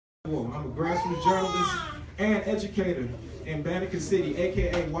I'm a grassroots journalist and educator in Banneker City,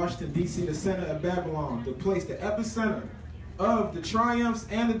 aka Washington, D.C., the center of Babylon, the place, the epicenter of the triumphs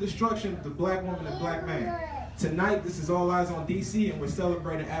and the destruction of the black woman and black man. Tonight, this is All Eyes on DC, and we're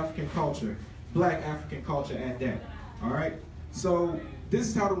celebrating African culture, black African culture at that. All right? So this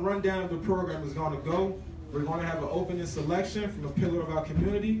is how the rundown of the program is going to go. We're going to have an opening selection from a pillar of our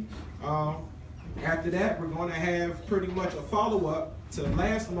community. After that, we're going to have pretty much a follow-up to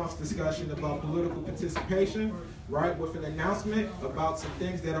last month's discussion about political participation, right, with an announcement about some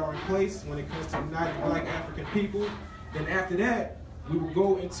things that are in place when it comes to uniting black African people. Then after that, we will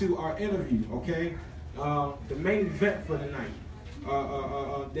go into our interview, okay? The main event for the night,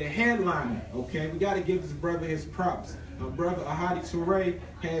 the headliner, okay? We got to give this brother his props. Brother Ahadi Ture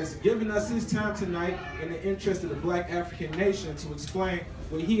has given us his time tonight in the interest of the black African nation to explain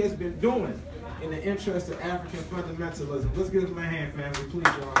what he has been doing in the interest of African fundamentalism. Let's give him a hand, family, please,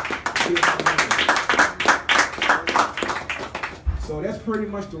 y'all. So that's pretty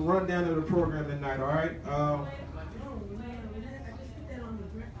much the rundown of the program tonight, all right?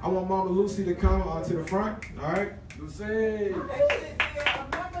 I want Mama Lucy to come to the front, all right? Lucy! Members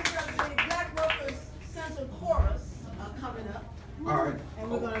of the Black Workers Central Chorus are coming up. All right. And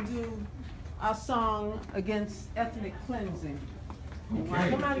we're going to do our song against ethnic cleansing. Okay.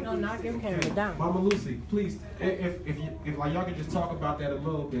 Somebody gonna knock him down. Mama Lucy, please, if like y'all can just talk about that a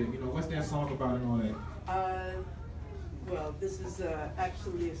little bit, you know, what's that song about and all that? Well, this is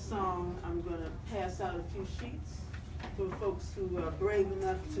actually a song. I'm gonna pass out a few sheets for folks who are brave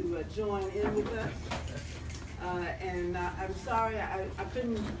enough to join in with us. I'm sorry, I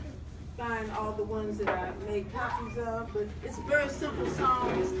couldn't find all the ones that I made copies of, but it's a very simple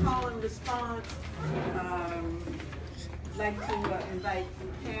song. It's call and response. I'd like to invite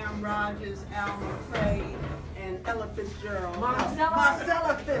Pam Rogers, Al McCray, and Ella Fitzgerald,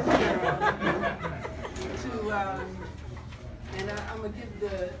 Marcella Fitzgerald, to, and I'm going to give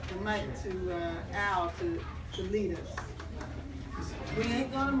the mic to Al to lead us. We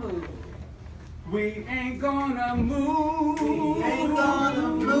ain't gonna move. We ain't gonna move. We ain't gonna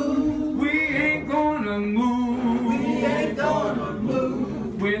move. We ain't gonna move. We ain't gonna move.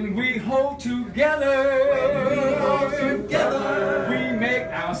 When we hold together, we make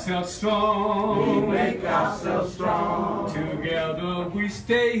ourselves strong. We make ourselves strong. Together we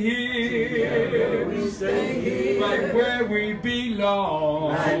stay here. Together we stay here. Right where we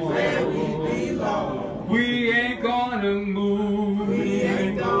belong. Right where we belong. We ain't gonna move. We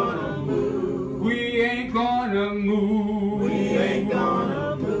ain't gonna move. We ain't gonna move. We ain't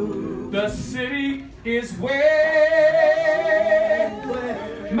gonna move. The city is where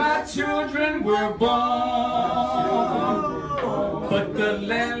my children were born, but the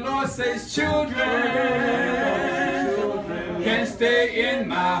landlord says children can stay in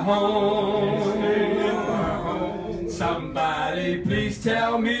my home. Somebody please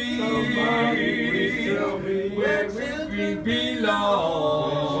tell me where we belong.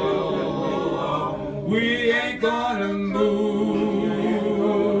 We ain't gonna move.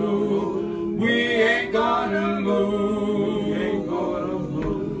 We ain't gonna move.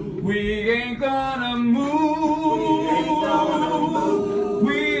 We ain't gonna move.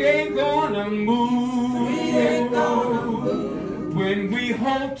 We ain't gonna move. We ain't gonna move. When we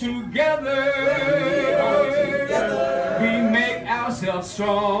hold together, we make ourselves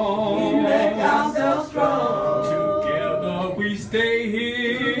strong. We make ourselves strong. Together we stay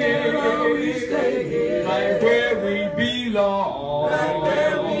here. Together we stay here. Right where we belong. Right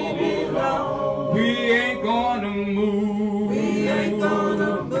where we belong. We ain't gonna move. We ain't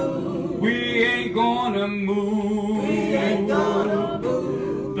gonna move. We ain't gonna move. We ain't gonna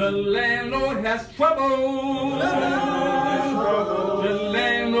move. The landlord has trouble. The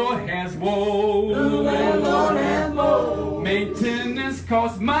landlord has woe. The landlord has woe. Maintenance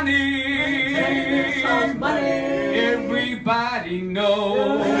costs money. Maintenance costs money. Everybody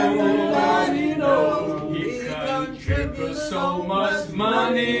knows. Everybody knows. He contributes so much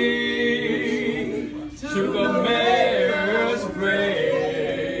money to the mayor's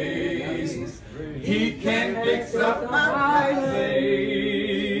raise. He can fix up my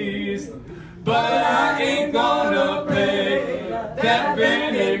place, but I ain't gonna pay that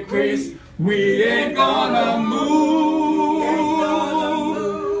rent increase. We ain't gonna move.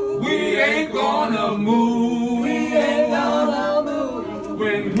 We ain't gonna move. We ain't gonna move.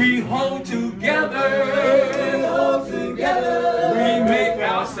 When we hold together, we make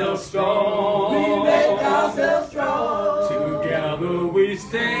ourselves strong. We make ourselves strong. Together we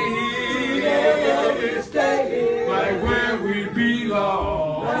stay here. Together we stay here. Right where we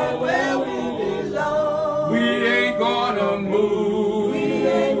belong. Right where we belong. We ain't gonna move. We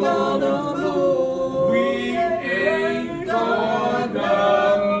ain't gonna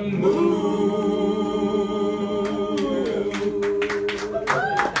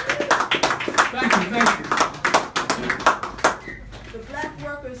Black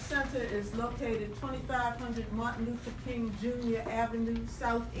Workers Center is located 2500 Martin Luther King Jr. Avenue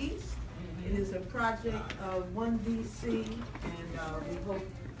Southeast. It is a project of OnDC, and we hope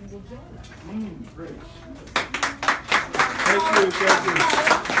you will join us. Great. Thank you, thank you.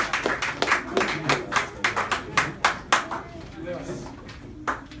 Yes.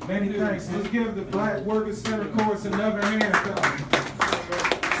 Many thanks. Let's give the Black Workers Center chorus another hand,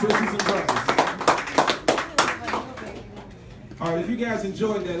 sisters and brothers. All right, if you guys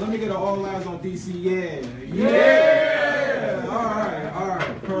enjoyed that, let me get an all eyes on DC. Yeah. Yeah. All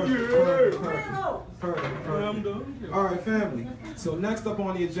right. Perfect. All right, family. So next up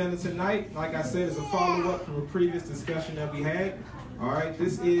on the agenda tonight, like I said, is a follow-up from a previous discussion that we had. All right,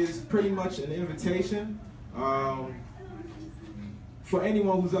 this is pretty much an invitation for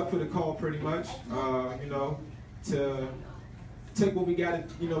anyone who's up for the call, pretty much, you know, to take what we got to,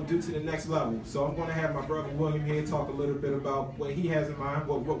 you know, do to the next level. So I'm going to have my brother William here talk a little bit about what he has in mind,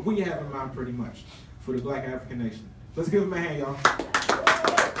 what we have in mind, pretty much, for the Black African Nation. Let's give him a hand, y'all.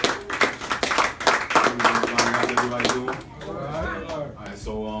 How's everybody doing? All right,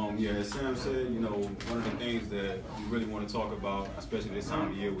 so yeah, as Sam said, you know, one of the things that we really want to talk about, especially this time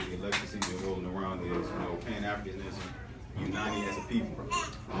of year with the election season rolling around, is, you know, Pan-Africanism, uniting as a people.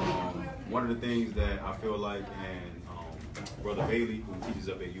 One of the things that I feel like, and Brother Bailey, who teaches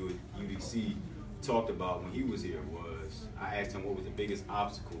up at UDC, talked about when he was here was, I asked him what was the biggest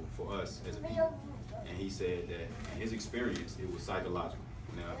obstacle for us as a people, and he said that in his experience, it was psychological.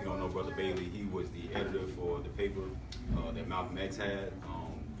 Now, if you don't know Brother Bailey, he was the editor for the paper that Malcolm X had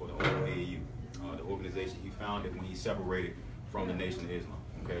for the AllEyes, the organization he founded when he separated from the Nation of Islam,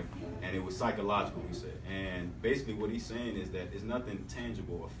 okay? And it was psychological, he said. And basically what he's saying is that there's nothing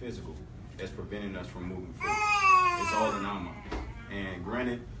tangible or physical that's preventing us from moving forward. It's all in our mind. And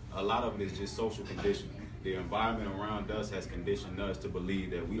granted, a lot of it is just social conditioning. The environment around us has conditioned us to believe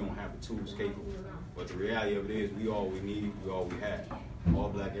that we don't have the tools capable. But the reality of it is, we all we need, we all we have. All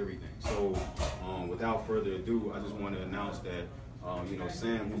black everything. So without further ado, I just want to announce that, you know,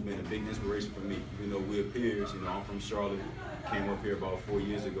 Sam, who's been a big inspiration for me, even though we're peers, you know, I'm from Charlotte, came up here about 4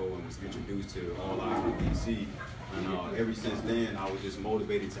 years ago and was introduced to AllEyesOnDC. And ever since then, I was just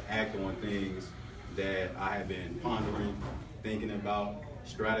motivated to act on things that I had been pondering, thinking about,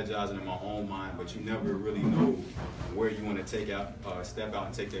 strategizing in my own mind, but you never really know where you want to step out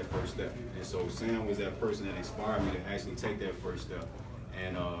and take that first step. And so Sam was that person that inspired me to actually take that first step.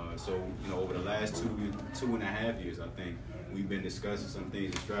 And so, you know, over the last two and a half years, I think, we've been discussing some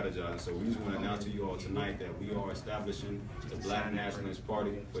things and strategizing. So we just want to announce to you all tonight that we are establishing the Black Nationalist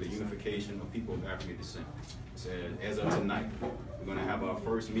Party for the unification of people of African descent. So as of tonight, we're going to have our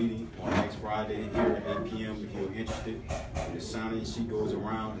first meeting on next Friday here at 8 p.m. if you're interested. The sign-in sheet goes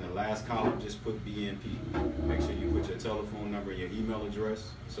around, and the last column, just put BNP. Make sure you put your telephone number and your email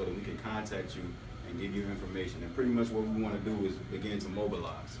address so that we can contact you and give you information. And pretty much what we want to do is begin to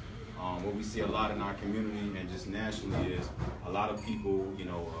mobilize. What we see a lot in our community and just nationally is a lot of people, you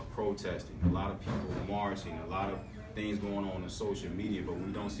know, protesting, a lot of people marching, a lot of things going on social media, but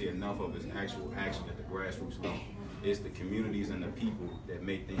we don't see enough of its actual action at the grassroots level. It's the communities and the people that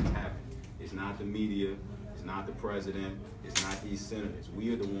make things happen. It's not the media, it's not the president, it's not these senators.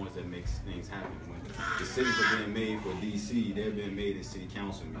 We are the ones that make things happen. When decisions are being made for DC, they're being made in city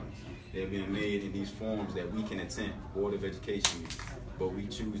council meetings. They're being made in these forums that we can attend, Board of Education meetings. But we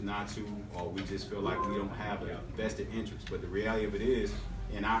choose not to, or we just feel like we don't have a vested interest. But the reality of it is,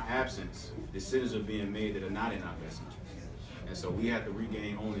 in our absence, decisions are being made that are not in our best interest. And so we have to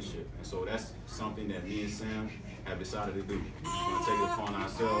regain ownership. And so that's something that me and Sam have decided to do. We're going to take it upon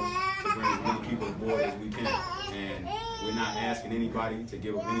ourselves to bring as many people aboard as we can. And we're not asking anybody to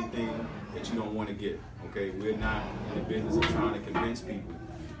give up anything that you don't want to get. Okay? We're not in the business of trying to convince people.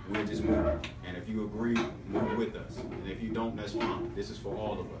 We're just moving. And if you agree, move with us. And if you don't, that's fine. This is for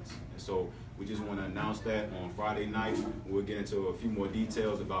all of us. And so we just want to announce that on Friday night. We'll get into a few more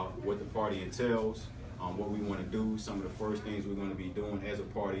details about what the party entails, what we want to do, some of the first things we're going to be doing as a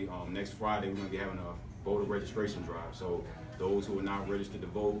party. Next Friday, we're going to be having a voter registration drive. So those who are not registered to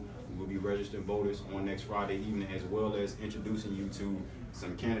vote, we will be registered voters on next Friday evening, as well as introducing you to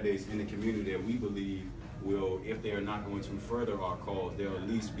some candidates in the community that we believe will, if they are not going to further our cause, there'll at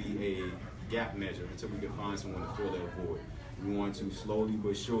least be a gap measure until we can find someone to fill that void. We want to slowly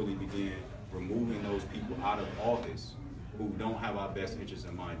but surely begin removing those people out of office who don't have our best interests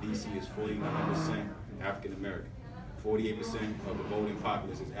in mind. DC is 49% African American. 48% of the voting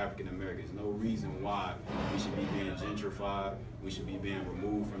populace is African American. There's no reason why we should be being gentrified, we should be being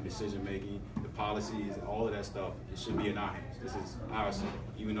removed from decision making. The policies, all of that stuff, it should be in our hands. This is our city.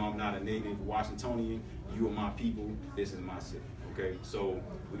 Even though I'm not a native Washingtonian, you are my people, this is my city. Okay? Okay, so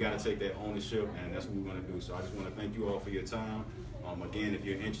we got to take that ownership, and that's what we're going to do. So I just want to thank you all for your time. Again, if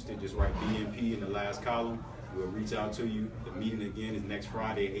you're interested, just write BNP in the last column. We'll reach out to you. The meeting again is next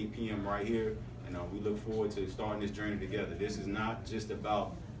Friday at 8 p.m. right here, and we look forward to starting this journey together. This is not just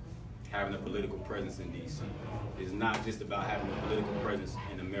about having a political presence in D.C. It's not just about having a political presence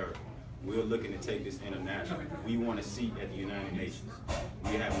in America. We're looking to take this international. We want a seat at the United Nations.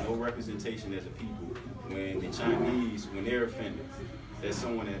 We have no representation as a people. When the Chinese, when they're offended, there's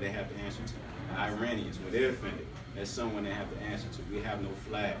someone that they have to answer to. The Iranians, when they're offended, there's someone they have to answer to. We have no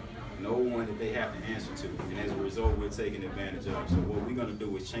flag, no one that they have to answer to. And as a result, we're taking advantage of. So what we're going to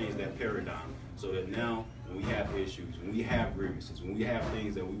do is change that paradigm so that now when we have issues, when we have grievances, when we have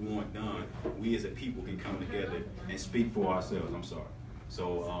things that we want done, we as a people can come together and speak for ourselves. I'm sorry.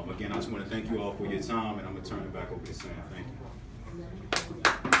 So again, I just want to thank you all for your time, and I'm going to turn it back over to Sam. Thank you.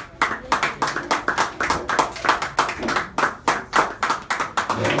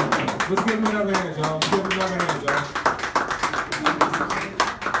 Let's give him another hand, y'all. Let's give him another hand, y'all.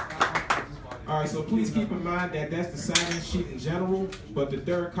 All right, so please keep in mind that that's the sign-in sheet in general, but the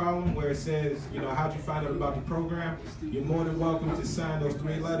third column where it says, you know, how'd you find out about the program, you're more than welcome to sign those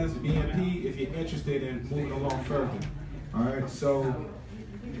 3 letters, BNP, if you're interested in moving along further. All right, so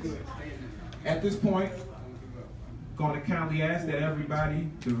at this point, going to kindly ask that everybody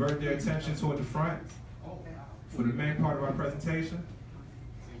divert their attention toward the front for the main part of our presentation.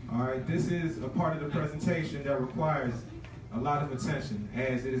 All right, this is a part of the presentation that requires a lot of attention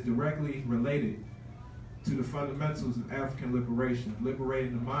as it is directly related to the fundamentals of African liberation,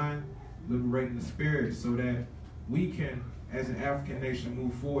 liberating the mind, liberating the spirit so that we can, as an African nation,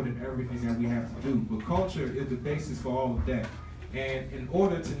 move forward in everything that we have to do. But culture is the basis for all of that. And in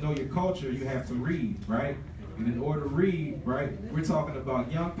order to know your culture, you have to read, right? And in order to read, right, we're talking about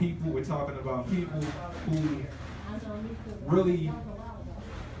young people, we're talking about people who really,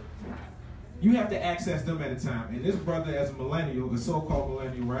 you have to access them at a time. And this brother, as a millennial, a so-called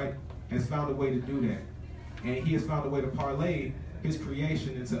millennial, right, has found a way to do that. And he has found a way to parlay his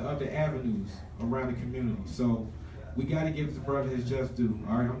creation into other avenues around the community. So we got to give this brother his just due.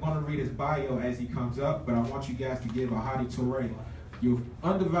 All right, I'm going to read his bio as he comes up, but I want you guys to give Ahadi Ture your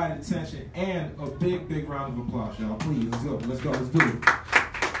undivided attention and a big, big round of applause, y'all. Please, let's go, let's go, let's do it.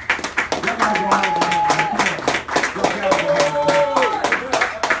 Y'all guys go ahead.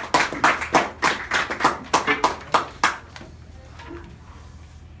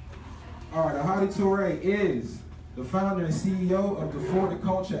 All right, Ahadi Ture is the founder and CEO of the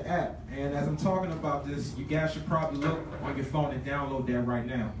Horticulture app. And as I'm talking about this, you guys should probably look on your phone and download that right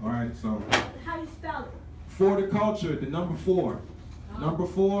now. All right, so. How do you spell it? Horticulture, the number 4. Number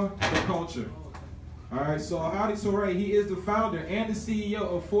 4, the culture. All right, so Ahadi Ture, he is the founder and the CEO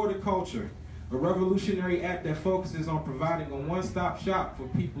of Horticulture, a revolutionary app that focuses on providing a one-stop shop for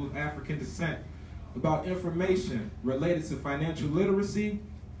people of African descent about information related to financial literacy,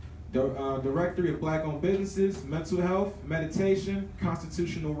 directory of black-owned businesses, mental health, meditation,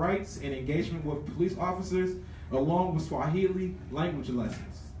 constitutional rights, and engagement with police officers, along with Swahili language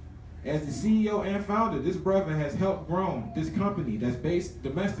lessons. As the CEO and founder, this brother has helped grow this company that's based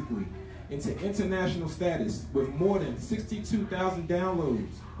domestically into international status with more than 62,000 downloads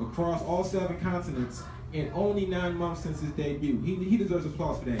across all 7 continents in only 9 months since his debut. He deserves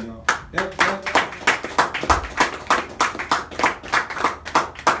applause for that, y'all.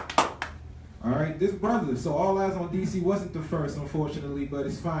 All right, this brother, so All Eyes on DC wasn't the first, unfortunately, but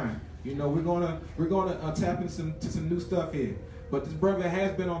it's fine. You know, we're gonna tap into some new stuff here. But this brother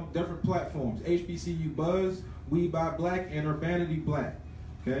has been on different platforms: HBCU Buzz, We Buy Black, and Urbanity Black.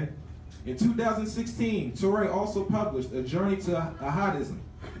 Okay. In 2016, Ture also published A Journey to Ahadism.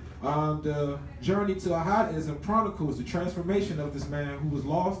 The Journey to Ahadism chronicles the transformation of this man who was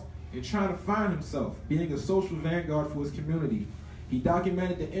lost and trying to find himself, being a social vanguard for his community. He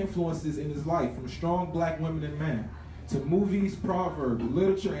documented the influences in his life from strong black women and men to movies, proverbs,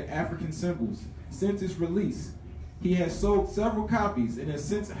 literature, and African symbols. Since its release, he has sold several copies and has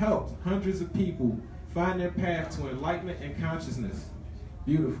since helped hundreds of people find their path to enlightenment and consciousness.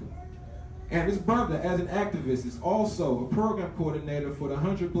 Beautiful. And his brother, as an activist, is also a program coordinator for the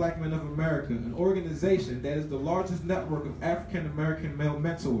 100 Black Men of America, an organization that is the largest network of African-American male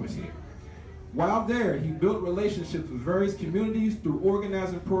mentors here. While there, he built relationships with various communities through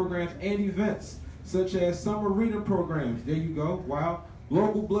organizing programs and events, such as summer reading programs, there you go, wow,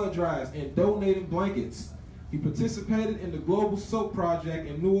 global blood drives, and donating blankets. He participated in the Global Soap Project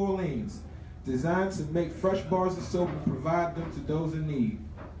in New Orleans, designed to make fresh bars of soap and provide them to those in need.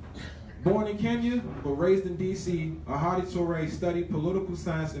 Born in Kenya, but raised in DC, Ahadi Ture studied political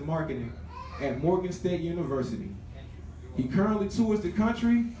science and marketing at Morgan State University. He currently tours the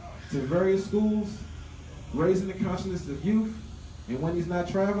country to various schools, raising the consciousness of youth. And when he's not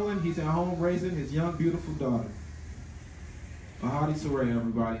traveling, he's at home raising his young, beautiful daughter. Ahadi Ture,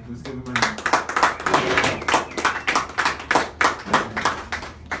 everybody. Let's give him a hand.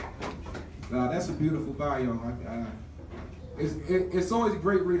 That's a beautiful bio. It's always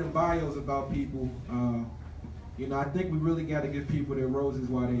great reading bios about people. You know, I think we really got to give people their roses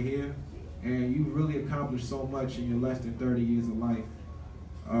while they're here. And you've really accomplished so much in your less than 30 years of life.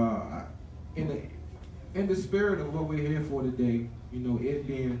 In the spirit of what we're here for today, you know, it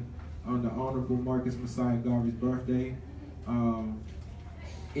being on the Honorable Marcus Mosiah Garvey's birthday,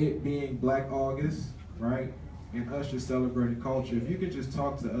 it being Black August, right, and us just celebrating culture, if you could just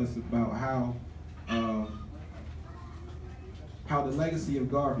talk to us about how the legacy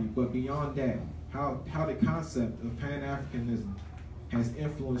of Garvey, but beyond that, how the concept of Pan-Africanism has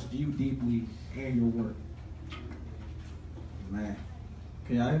influenced you deeply and your work. Man,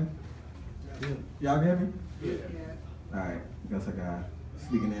 can y'all hear me? Y'all can hear me? Yeah. All right, I guess I got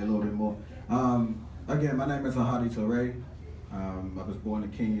speaking there a little bit more. Again, my name is Ahadi Ture. I was born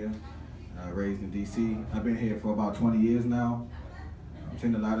in Kenya, raised in DC. I've been here for about 20 years now. I've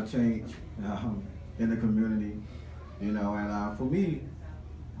seen a lot of change in the community, you know, and for me,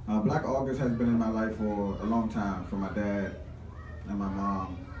 Black August has been in my life for a long time, for my dad and my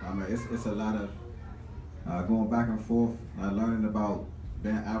mom. It's a lot of going back and forth, learning about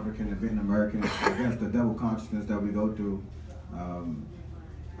being African and being American against the double consciousness that we go through.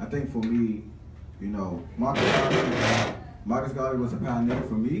 I think for me, you know, Marcus Garvey was a pioneer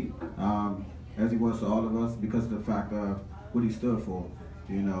for me, as he was to all of us, because of the fact of what he stood for,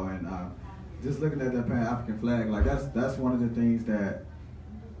 you know, and just looking at that Pan-African flag, like that's one of the things that,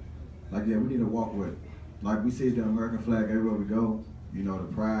 like, yeah, we need to walk with. Like, we see the American flag everywhere we go, you know,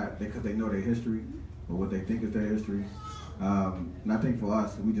 the pride, because they know their history, or what they think is their history. And I think for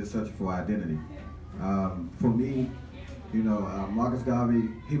us, we just search for identity. For me, you know, Marcus Garvey,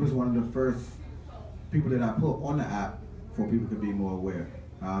 he was one of the first people that I put on the app for people to be more aware.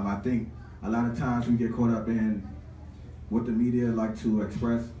 I think a lot of times we get caught up in what the media like to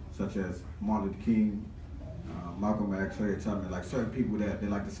express, such as Martin Luther King, Malcolm X, Harriet Tubman, like certain people that they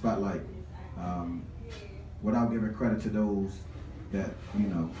like to spotlight without giving credit to those that, you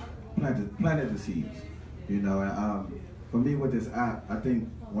know, planted the seeds. You know, and, for me with this app, I think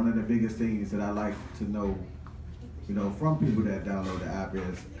one of the biggest things that I like to know, you know, from people that download the app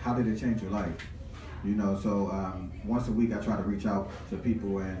is, how did it change your life? You know, so once a week I try to reach out to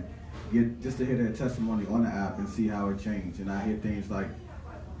people and get just to hear their testimony on the app and see how it changed. And I hear things like,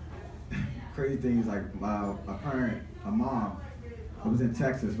 crazy things like a mom who was in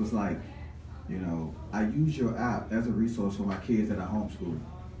Texas was like, you know, I use your app as a resource for my kids that I homeschool.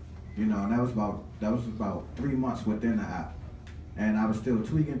 You know, and that was about 3 months within the app. And I was still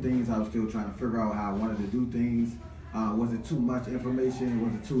tweaking things, I was still trying to figure out how I wanted to do things. Was it too much information?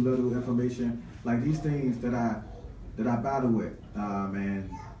 Was it too little information? Like these things that I battle with. And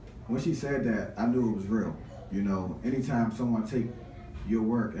when she said that, I knew it was real. You know, anytime someone take your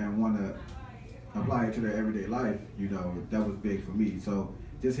work and want to apply it to their everyday life, you know, that was big for me. So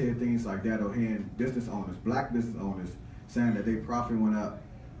just hearing things like that, or hearing business owners, Black business owners, saying that their profit went up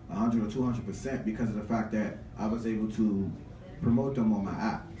 100 or 200% because of the fact that I was able to promote them on my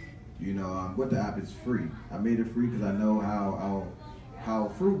app. You know, what the app is free. I made it free because I know how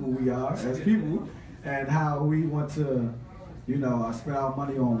frugal we are as people, and how we want to, you know, spend our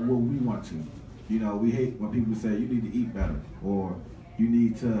money on what we want to. You know, we hate when people say you need to eat better, or you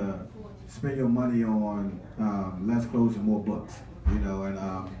need to spend your money on less clothes and more books. You know, and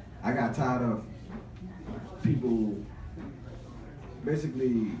I got tired of people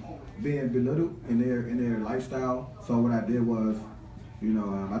basically being belittled in their lifestyle. So what I did was, you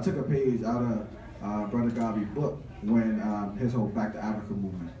know, I took a page out of Brother Garvey's book when his whole Back to Africa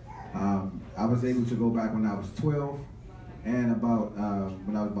movement. I was able to go back when I was 12, and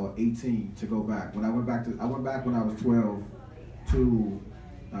when I was about 18 to go back. I went back when I was 12 to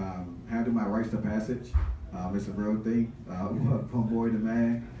handle my rites of passage. It's a real thing, from boy to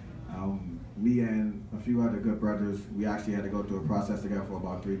man. Me and a few other good brothers, we actually had to go through a process together for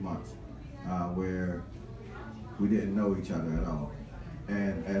about 3 months, where we didn't know each other at all.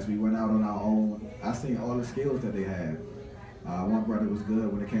 And as we went out on our own, I seen all the skills that they had. One brother was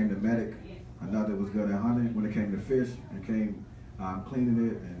good when it came to medic, another was good at hunting when it came to fish, and came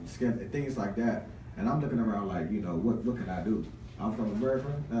cleaning it and skinning, things like that. And I'm looking around like, you know, what can I do? I'm from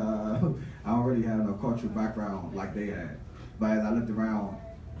America. I don't really have no cultural background like they had. But as I looked around,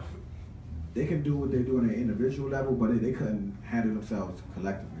 they can do what they do on an individual level, but they couldn't handle themselves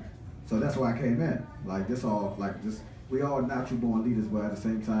collectively. So that's why I came in. Like this all, like just we all natural born leaders, but at the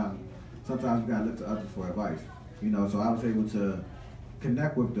same time, sometimes we gotta look to others for advice. You know, so I was able to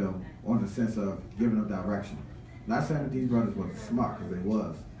connect with them on the sense of giving them direction. Not saying that these brothers were smart, because they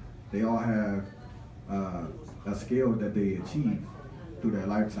was. They all have a skill that they achieved through their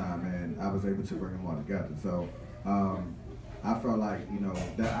lifetime, and I was able to bring them all together. So I felt like, you know,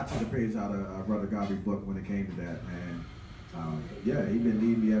 that I took a page out of Brother Garvey's book when it came to that, and yeah, he been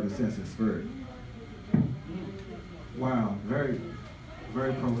leading me ever since in spirit. Wow, very,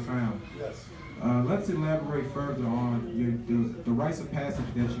 very profound. Yes. Let's elaborate further on the rites of passage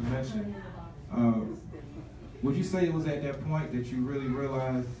that you mentioned. Would you say it was at that point that you really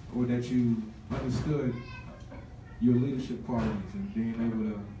realized, or that you understood your leadership qualities and being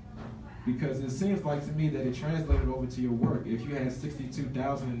able to, because it seems like to me that it translated over to your work. If you had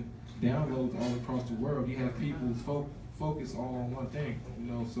 62,000 downloads all across the world, you have people focus all on one thing,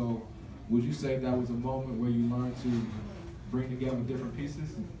 you know, so would you say that was a moment where you learned to bring together different pieces?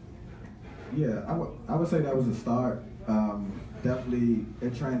 Yeah, I would say that was a start. Definitely a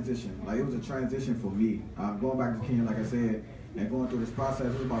transition. Like, it was a transition for me. Going back to Kenya, like I said, and going through this process,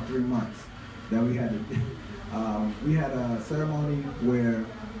 it was about 3 months that we had to, we had a ceremony where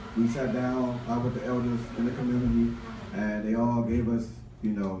we sat down with the elders in the community, and they all gave us,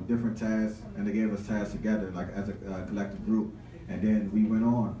 you know, different tasks, and they gave us tasks together, like as a collective group, and then we went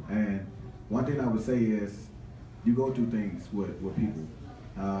on. And one thing I would say is, you go through things with people,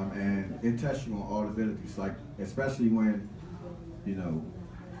 and it tests you on all abilities, like, especially when, you know,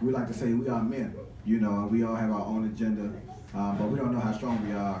 we like to say we are men, you know, and we all have our own agenda, but we don't know how strong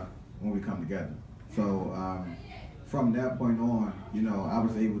we are when we come together. So from that point on, you know, I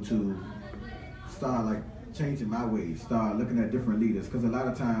was able to start like changing my ways, start looking at different leaders, because a lot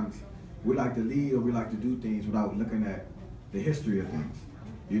of times we like to lead or we like to do things without looking at the history of things.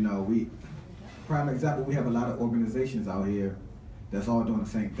 You know, prime example, we have a lot of organizations out here that's all doing the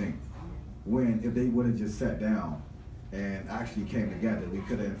same thing. When if they would have just sat down and actually came together, we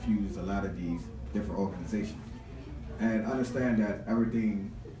could have infused a lot of these different organizations. And understand that everything,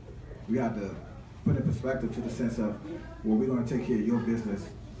 we have to put in perspective to the sense of, well, we're going to take care of your business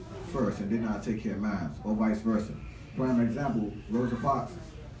first and then I'll take care of mine, or vice versa. Prime example, Rosa Parks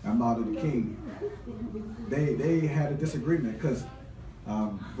and Martin Luther King, they had a disagreement because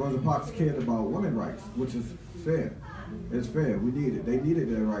Rosa Parks cared about women's rights, which is fair. It's fair, we need it. They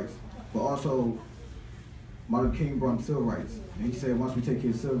needed their rights, but also Martin King brought them civil rights. And he said, once we take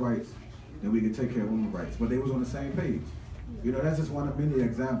care of civil rights, then we can take care of women's rights. But they was on the same page. You know, that's just one of many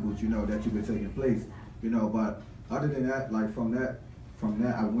examples, you know, that you've been taking place. You know, but other than that, like from that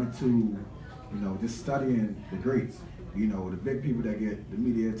I went to, you know, just studying the greats. You know, the big people that get the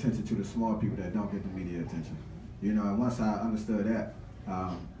media attention to the small people that don't get the media attention. You know, and once I understood that,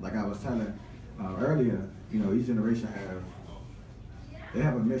 like I was telling earlier, you know, each generation they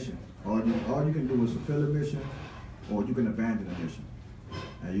have a mission. All you can do is fulfill a mission, or you can abandon a mission.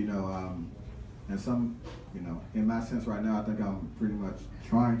 And you know, and some, you know, in my sense right now, I think I'm pretty much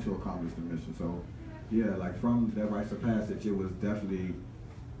trying to accomplish the mission. So, yeah, like from that rites of passage, it was definitely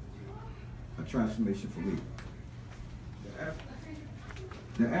a transformation for me.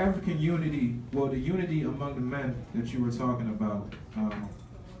 The African unity, well, the unity among the men that you were talking about,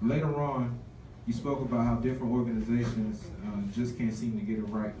 later on, you spoke about how different organizations just can't seem to get it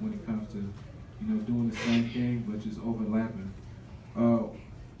right when it comes to, you know, doing the same thing, but just overlapping.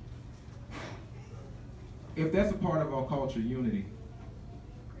 If that's a part of our culture, unity,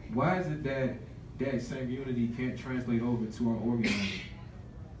 why is it that that same unity can't translate over to our organizing?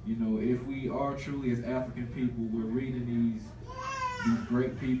 You know, if we are truly as African people, we're reading these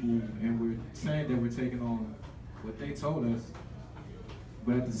great people and we're saying that we're taking on what they told us,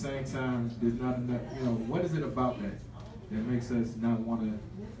 but at the same time, there's not enough, you know, what is it about that makes us not want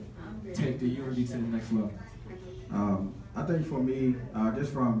to take the unity to the next level? I think for me,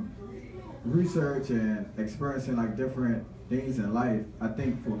 just from research and experiencing like different things in life, I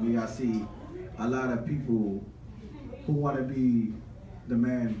think for me, I see a lot of people who want to be the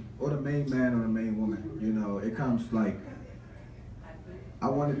man or the main man or the main woman. You know, it comes like, I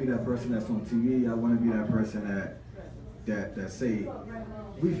want to be that person that's on TV. I want to be that person that say,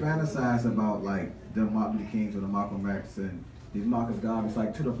 we fantasize about like the Martin Luther Kings or the Malcolm X and these Marcus Garveys,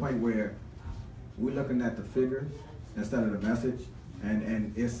 like to the point where we're looking at the figure instead of the message,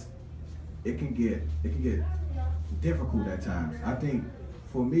 and it can get difficult at times. I think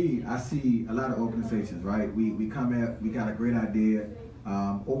for me, I see a lot of organizations, right? We got a great idea,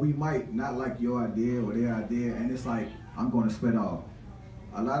 or we might not like your idea or their idea, and it's like, I'm going to split off.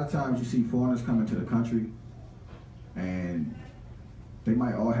 A lot of times you see foreigners come into the country, and they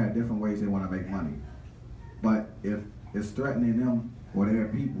might all have different ways they want to make money. But if is threatening them or their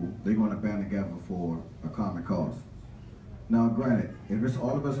people, they're going to band together for a common cause. Now, granted, if it's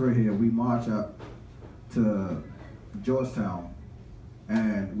all of us right here, we march up to Georgetown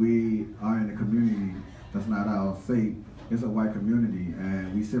and we are in a community that's not our faith, it's a white community,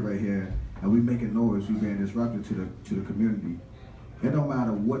 and we sit right here and we making noise, we being disruptive to the community. It don't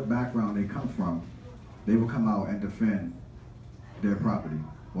matter what background they come from, they will come out and defend their property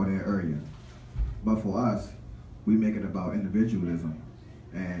or their area. But for us, we make it about individualism,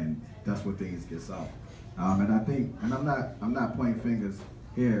 and that's what things get south. And I think, and I'm not pointing fingers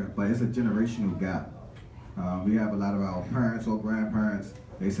here, but it's a generational gap. We have a lot of our parents or grandparents,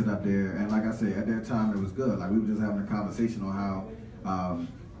 they sit up there, and like I said, at their time it was good. Like we were just having a conversation on how,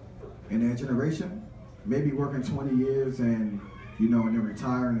 in their generation, maybe working 20 years and, you know, and then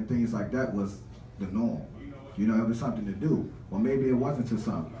retiring and things like that was the norm. You know, it was something to do. Or maybe it wasn't to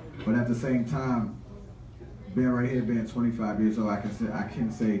some. But at the same time, being right here, being 25 years old, I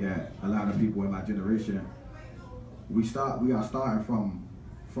can say that a lot of people in my generation, we are starting from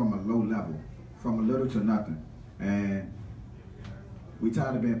a low level, from a little to nothing. And we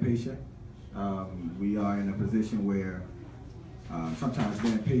tired of being patient. We are in a position where sometimes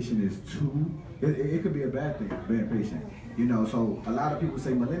being patient is it could be a bad thing, being patient. You know, so a lot of people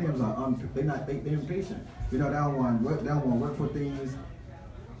say millennials are they're impatient. You know, they don't want to work for things,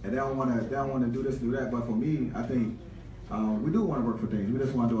 and they don't want to do this, do that. But for me, I think we do want to work for things. We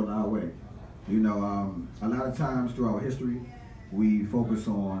just want to do it our way. You know, a lot of times through our history, we focus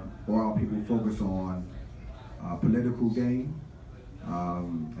on, or our people focus on, political gain,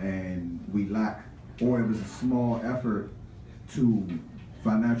 and we lack, or it was a small effort to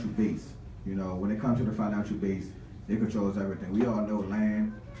financial base. You know, when it comes to the financial base, it controls everything. We all know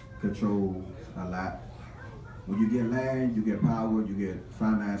land controls a lot. When you get land, you get power, you get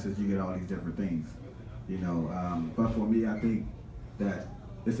finances, you get all these different things. You know, but for me, I think that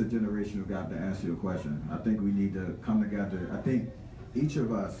it's a generational gap to answer your question. I think we need to come together. I think each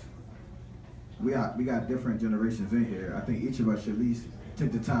of us, we got different generations in here. I think each of us should at least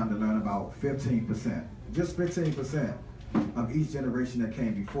take the time to learn about 15%, just 15% of each generation that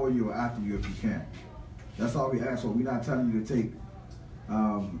came before you or after you if you can. That's all we ask for. We're not telling you to take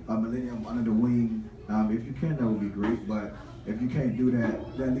a millennium under the wing. If you can, that would be great, but if you can't do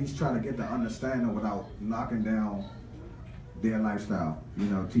that, then at least try to get the understanding without knocking down their lifestyle, you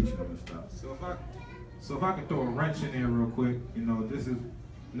know, teaching them and stuff. So if I could throw a wrench in there real quick, you know, this is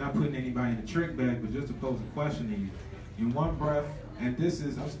not putting anybody in the trick bag, but just to pose a question to you. In one breath, and this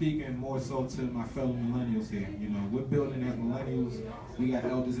is, I'm speaking more so to my fellow millennials here, you know, we're building as millennials, we got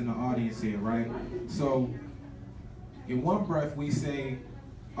elders in the audience here, right? So, in one breath we say,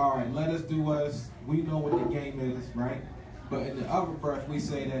 all right, let us do us, we know what the game is, right? But in the other breath we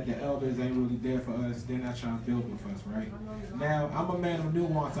say that the elders ain't really there for us, they're not trying to build with us, right? Now, I'm a man of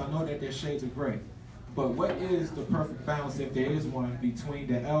nuance, I know that there's shades of gray. But what is the perfect balance, if there is one, between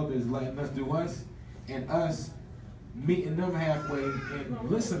the elders letting us do us and us meeting them halfway and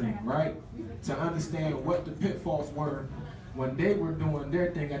listening, right? To understand what the pitfalls were when they were doing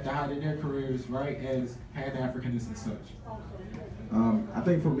their thing at the height of their careers, right, as Pan-Africanists and such. I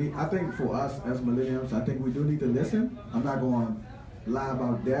think for us as millennials, I think we do need to listen. I'm not going to lie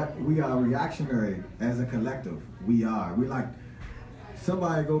about that. We are reactionary as a collective. We like,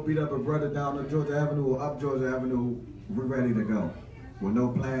 somebody go beat up a brother down Georgia Avenue or up Georgia Avenue, we're ready to go. With no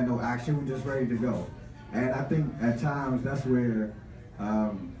plan, no action, we're just ready to go. And I think at times that's where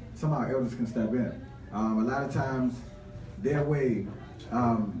some of our elders can step in. A lot of times, their way,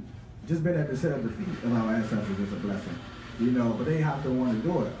 just being at the set of the feet of our ancestors is a blessing. You know, but they have to want to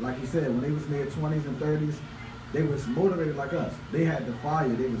do it. Like you said, when they was in their 20s and 30s, they was motivated like us. They had the fire,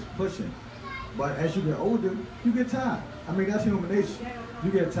 they was pushing. But as you get older, you get tired. I mean, that's human nature.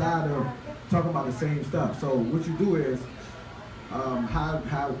 You get tired of talking about the same stuff. So what you do is, how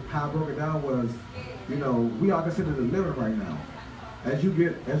I broke it down was, you know, we are considered a living right now. As you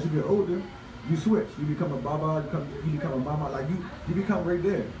get older, you switch. You become a baba, you become a mama, like you become right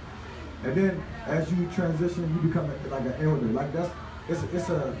there. And then as you transition, you become like an elder. Like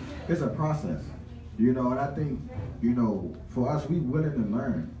it's a process, you know. And I think, you know, for us, we willing to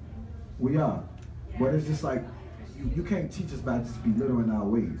learn. We are, but it's just like you can't teach us by just belittling our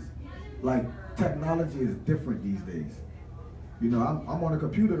ways. Like technology is different these days. You know, I'm on a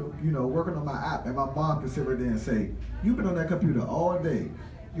computer, you know, working on my app, and my mom can sit right there and say, "You've been on that computer all day.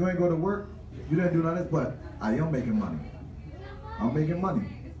 You ain't go to work. You didn't do none of this, but I am making money. I'm making money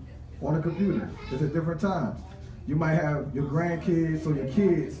on a computer. It's at different times. You might have your grandkids or your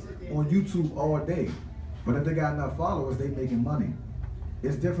kids on YouTube all day, but if they got enough followers, they making money.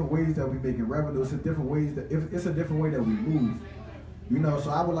 it's different ways that we making revenue. It's a different ways that it's a different way that we move. You know, so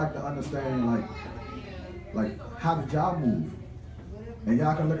I would like to understand like how did y'all move? And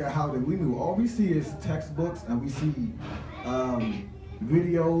y'all can look at how did we move. All we see is textbooks and we see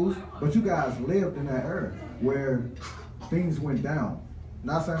videos, but you guys lived in that era where things went down.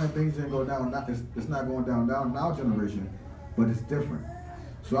 Not saying that things didn't go down, it's not going down in our generation, but it's different.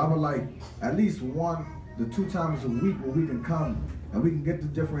 So I would like at least 1 to 2 times a week where we can come and we can get the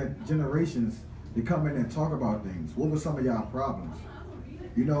different generations to come in and talk about things. What were some of y'all problems?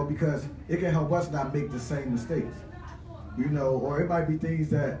 You know, because it can help us not make the same mistakes. You know, or it might be things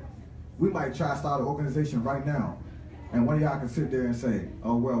that we might try to start an organization right now, and one of y'all can sit there and say,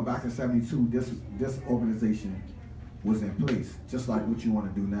 oh, well, back in '72, this organization was in place, just like what you want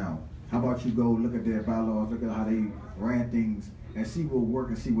to do now. How about you go look at their bylaws, look at how they ran things, and see what worked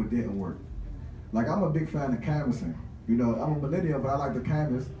and see what didn't work. Like, I'm a big fan of canvassing. You know, I'm a millennial, but I like to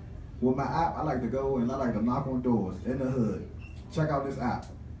canvass. With my app, I like to go and I like to knock on doors in the hood. Check out this app.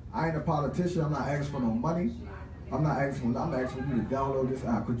 I ain't a politician, I'm not asking for no money. I'm asking for you to download this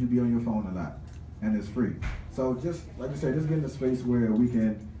app. Could you be on your phone a lot? And it's free. So just, like I said, just get in a space where we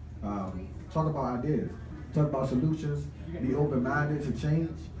can talk about ideas, talk about solutions, be open-minded to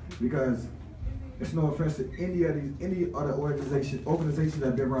change, because it's no offense to any other organizations that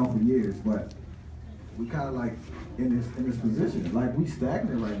have been around for years, but we kind of like in this position, like we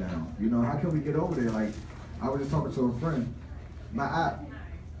stagnant right now. You know, how can we get over there? Like, I was just talking to a friend. My app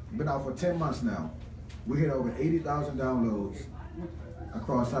been out for 10 months now. We hit over 80,000 downloads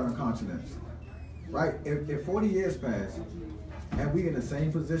across 7 continents. Right? If 40 years pass and we in the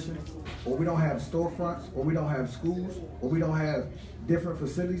same position, or we don't have storefronts, or we don't have schools, or we don't have different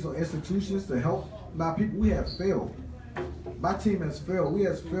facilities or institutions to help my people, we have failed. My team has failed. We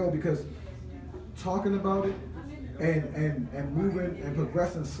have failed because talking about it and moving and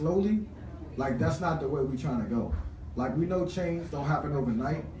progressing slowly, like that's not the way we're trying to go. Like, we know change don't happen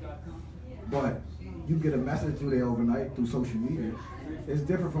overnight, but you get a message through there overnight through social media. It's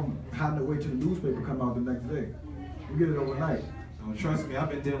different from having to wait till the newspaper come out the next day. You get it overnight. Oh, trust me, I've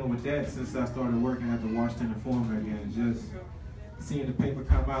been dealing with that since I started working at the Washington Informer again. Just seeing the paper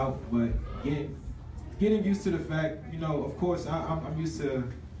come out, but getting used to the fact, you know, of course, I'm used to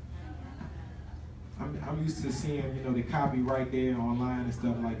seeing, you know, the copy right there online and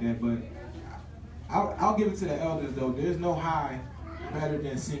stuff like that. But I'll give it to the elders though. There's no high better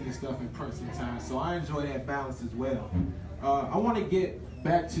than seeing stuff in print sometimes. So I enjoy that balance as well. I want to get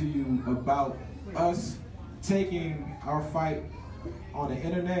back to you about us taking our fight on the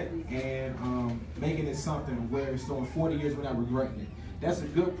internet and making it something where so in 40 years we're not regretting it. That's a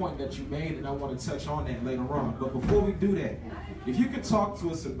good point that you made, and I want to touch on that later on. But before we do that, if you could talk to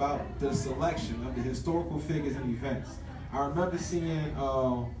us about the selection of the historical figures and events. I remember seeing,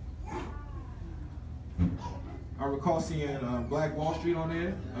 I recall seeing Black Wall Street on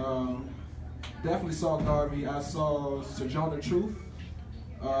there. Definitely saw Garvey. I saw Sojourner Truth.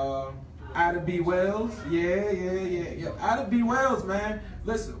 Ahadi B. Wells. Yeah. Ahadi B. Wells, man.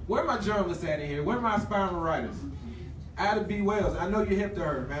 Listen, where my journalists at in here? Where my aspiring writers? Ahadi B. Wells. I know you're hip to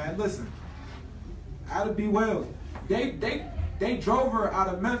her, man. Listen. Ahadi B. Wells. They drove her out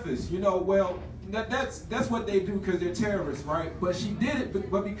of Memphis. You know, well, that's what they do because they're terrorists, right? But she did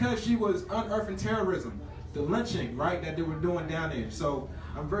it, but because she was unearthing terrorism, the lynching, right, that they were doing down there. So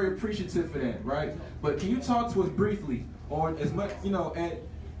I'm very appreciative for that, right? But can you talk to us briefly, or as much, you know,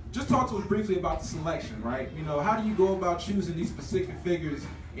 just talk to us briefly about the selection, right? You know, how do you go about choosing these specific figures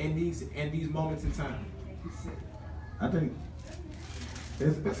in these moments in time? I think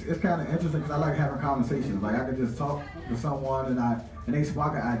it's kind of interesting because I like having conversations. Like, I could just talk to someone and they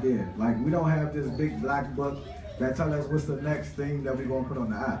spark an idea. Like, we don't have this big black book that tells us what's the next thing that we're going to put on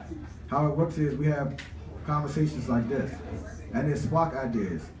the app. How it works is we have conversations like this, and it spark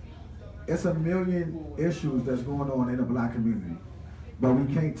ideas. It's a million issues that's going on in the black community, but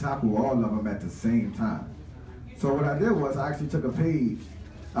we can't tackle all of them at the same time. So what I did was I actually took a page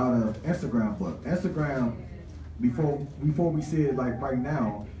out of Instagram book. Instagram, before we see it like right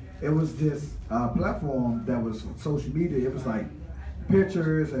now, it was this platform that was social media. It was like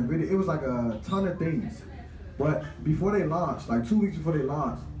pictures and video. It was like a ton of things. But before they launched, like 2 weeks before they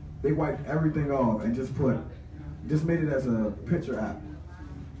launched, they wiped everything off and just made it as a picture app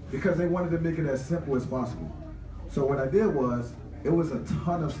because they wanted to make it as simple as possible. So what I did was, it was a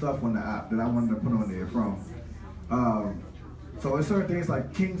ton of stuff on the app that I wanted to put on there from. So it's certain things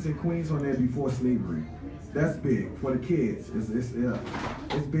like kings and queens on there before slavery. That's big for the kids.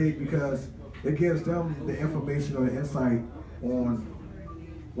 It's big because it gives them the information or the insight on,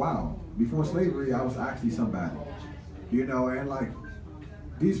 wow, before slavery I was actually somebody, you know, and like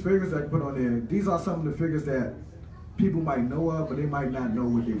these figures that I put on there, these are some of the figures that people might know of, but they might not know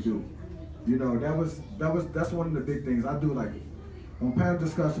what they do. You know, that's one of the big things I do. Like on panel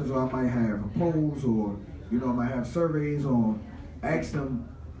discussions, or I might have polls, or you know, I might have surveys on, ask them,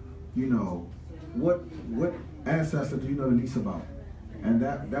 you know, what ancestor do you know the least about, and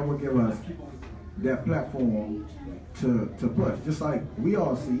that will give us that platform to push. Just like we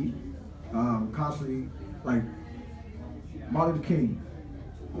all see constantly, like Martin Luther King,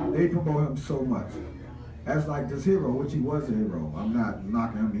 they promote him so much as like this hero, which he was a hero. I'm not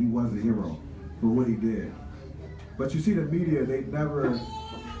knocking him, he was a hero for what he did. But you see the media, they never,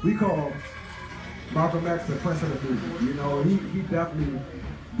 we call Malcolm X the prince of the movement. You know, he definitely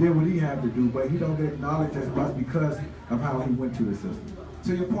did what he had to do, but he don't get acknowledged as much because of how he went to the system.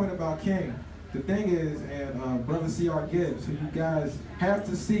 To your point about King, the thing is, and Brother C.R. Gibbs, who you guys have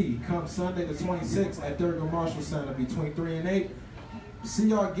to see come Sunday the 26th at Thurgood Marshall Center between 3 and 8,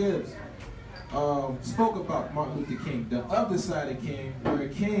 C.R. Gibbs spoke about Martin Luther King, the other side of King, where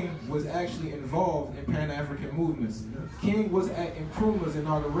King was actually involved in Pan-African movements. King was at Nkrumah's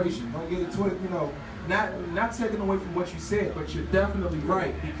inauguration. Don't get it twisted, you know, not taking away from what you said, but you're definitely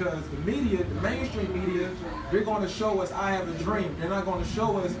right, because the media, the mainstream media, they're going to show us I Have a Dream. They're not going to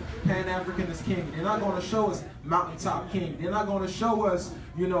show us Pan-African is King. They're not going to show us Mountaintop King. They're not going to show us,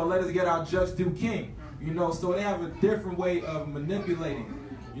 you know, let us get our just due King. You know, so they have a different way of manipulating,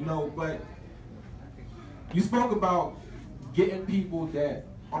 you know, but you spoke about getting people that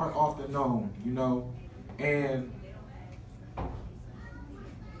aren't often known, you know, and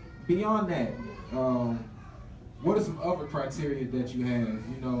beyond that, what are some other criteria that you have,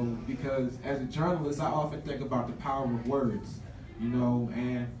 you know, because as a journalist, I often think about the power of words, you know,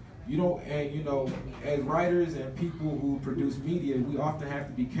 and you know, as writers and people who produce media, we often have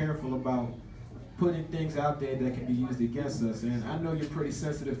to be careful about putting things out there that can be used against us, and I know you're pretty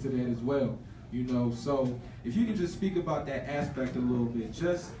sensitive to that as well. You know, so if you can just speak about that aspect a little bit,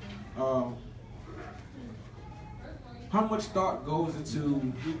 just how much thought goes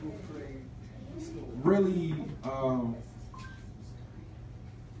into really,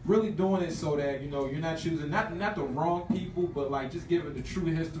 really doing it so that, you know, you're not choosing not the wrong people, but like just giving the true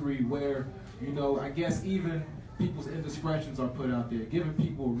history where, you know, I guess even people's indiscretions are put out there, giving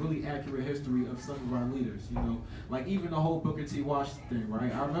people a really accurate history of some of our leaders, you know, like even the whole Booker T. Washington thing,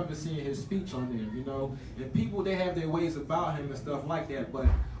 right? I remember seeing his speech on there, you know, and people, they have their ways about him and stuff like that, but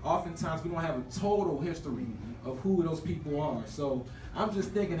oftentimes we don't have a total history of who those people are. So I'm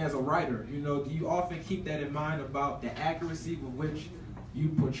just thinking as a writer, you know, do you often keep that in mind about the accuracy with which you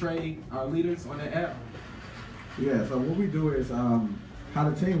portray our leaders on the app? Yeah, so what we do is, how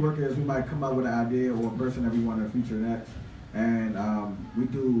the team work is we might come up with an idea or a person that we want to feature next, and we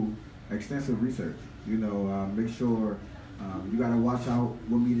do extensive research. You know, make sure you got to watch out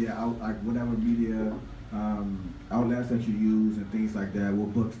what media like whatever media outlets that you use and things like that.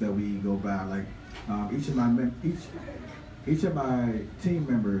 What books that we go by. Like each of my team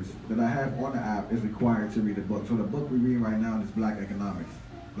members that I have on the app is required to read a book. So the book we're reading right now is Black Economics.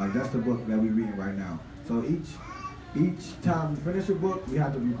 Like that's the book that we're reading right now. So each time we finish a book, we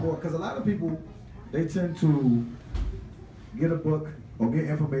have to report, because a lot of people, they tend to get a book or get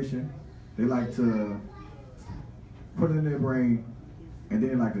information, they like to put it in their brain, and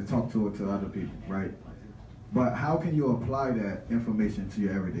then they like to talk to it to other people, right? But how can you apply that information to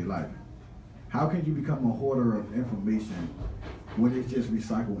your everyday life? How can you become a hoarder of information when it's just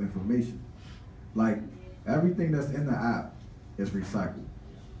recycled information? Like, everything that's in the app is recycled,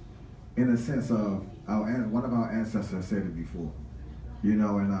 in a sense of, one of our ancestors said it before, you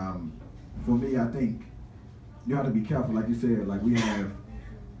know, and for me, I think you have to be careful, like you said, like we have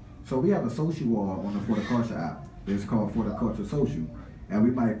a social wall on the For the Culture app. It's called For the Culture Social, and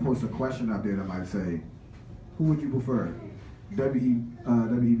we might post a question out there that might say, who would you prefer,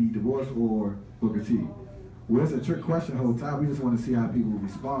 W.E.B. Du Bois or Booker T? Well, it's a trick question the whole time. We just want to see how people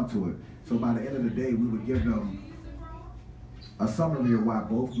respond to it. So by the end of the day, we would give them a summary of why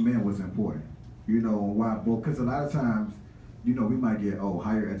both men was important. You know, why both, because a lot of times, you know, we might get, oh,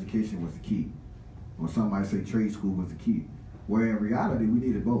 higher education was the key. Or some might say trade school was the key. Where in reality, we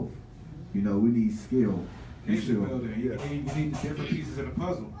needed both. You know, we need skill. Nation building. You need the different pieces of the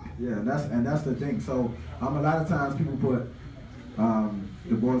puzzle. Yeah, and that's the thing. So a lot of times people put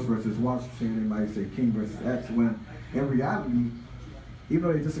Du Bois versus Washington, they might say King versus X, when in reality, even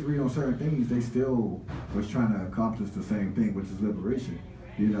though they disagreed on certain things, they still was trying to accomplish the same thing, which is liberation.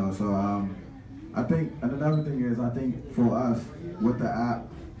 You know, so I think, and another thing is, I think for us with the app,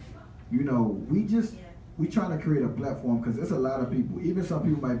 you know, we trying to create a platform, because there's a lot of people, even some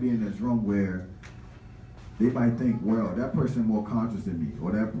people might be in this room where they might think, well, that person more conscious than me,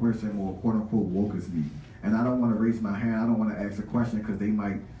 or that person more quote unquote woke as me. And I don't want to raise my hand, I don't want to ask a question because they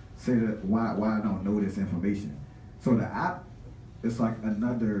might say that why I don't know this information. So the app is like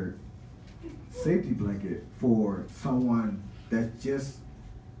another safety blanket for someone that's just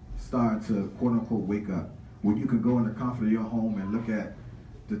starting to quote unquote wake up, where you can go in the comfort of your home and look at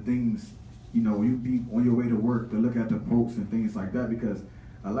the things, you know, you be on your way to work to look at the posts and things like that, because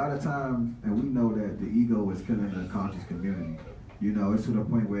a lot of times, and we know that the ego is killing the conscious community. You know, it's to the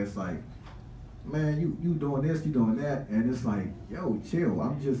point where it's like, man, you doing this, you doing that, and it's like, yo, chill.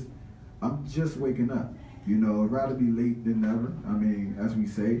 I'm just waking up. You know, I'd rather be late than never. I mean, as we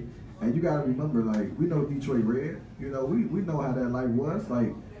say, and you gotta remember, like, we know Detroit Red. You know, we know how that life was.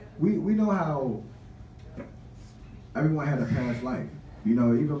 Like, we know how everyone had a past life. You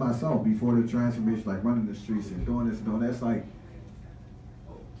know, even myself before the transformation, like running the streets and doing this and doing that. It's like,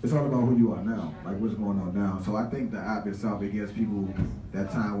 it's all about who you are now, like what's going on now. So I think the app itself, it gives people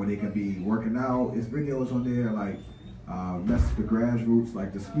that time where they can be working out. It's videos on there, like message to grassroots,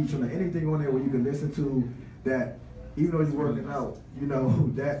 like the speech on there, anything on there where you can listen to that, even though you're working out, you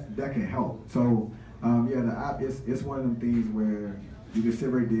know, that can help. So yeah, the app, it's one of them things where you can sit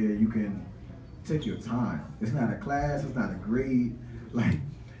right there, you can take your time. It's not a class, it's not a grade. Like,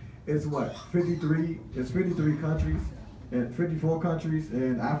 it's what, 53 countries. And 54 countries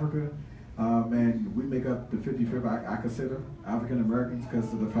in Africa, and we make up the 55th. I consider African Americans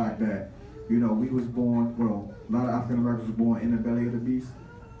because of the fact that, you know, we was born, well, a lot of African Americans were born in the belly of the beast.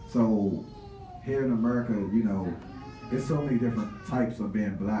 So here in America, you know, there's so many different types of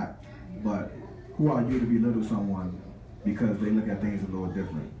being black, but who are you to belittle someone because they look at things a little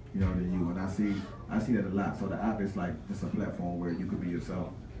different, you know, than you? And I see that a lot. So the app is like just a platform where you could be yourself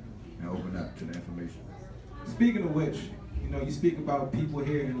and open up to the information. Speaking of which, you know, you speak about people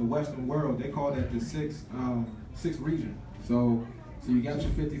here in the Western world. They call that the sixth region. So you got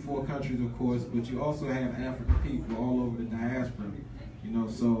your 54 countries, of course, but you also have African people all over the diaspora. You know,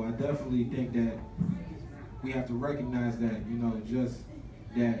 so I definitely think that we have to recognize that, you know, just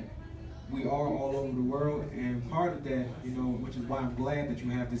that we are all over the world, and part of that, you know, which is why I'm glad that you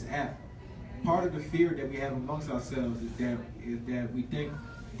have this app. Part of the fear that we have amongst ourselves is that we think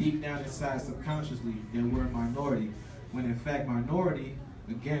deep down inside subconsciously that we're a minority, when in fact minority,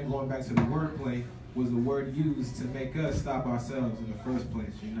 again going back to the wordplay, was a word used to make us stop ourselves in the first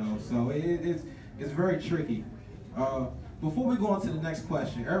place, you know. So it's very tricky. Before we go on to the next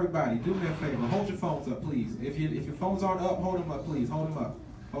question, everybody do me a favor, hold your phones up, please. If your phones aren't up, hold them up, please. Hold them up.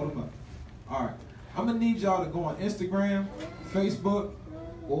 Hold them up. All right. I'm gonna need y'all to go on Instagram, Facebook,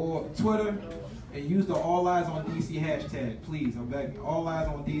 or Twitter, and use the AllEyesOnDC hashtag, please. I'm begging.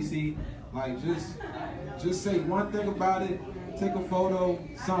 AllEyesOnDC. Like, just say one thing about it. Take a photo,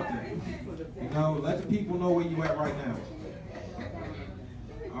 something. You know, let the people know where you at right now.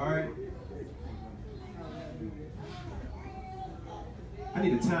 All right. I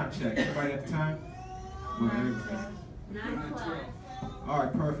need a time check. Everybody have the time? All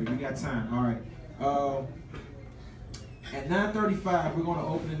right, perfect. We got time. All right. At 9:35, we're going to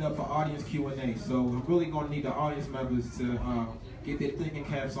open it up for audience Q&A. So we're really going to need the audience members to get their thinking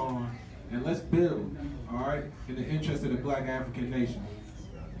caps on, and let's build, all right, in the interest of the Black African nation.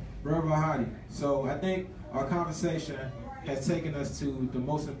 Brother Ahadi, so I think our conversation has taken us to the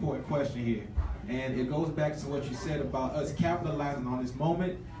most important question here. And it goes back to what you said about us capitalizing on this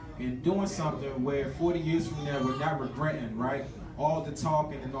moment and doing something where 40 years from now we're not regretting, right? All the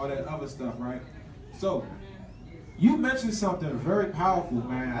talking and all that other stuff, right? So, you mentioned something very powerful,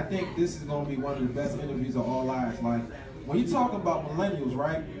 man. I think this is going to be one of the best interviews of all eyes. Like, when you talk about millennials,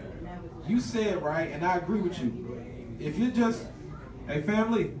 right? You said, right, and I agree with you. If you're just, hey,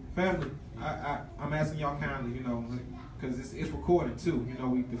 family, I'm asking y'all kindly, you know, because it's recorded too. You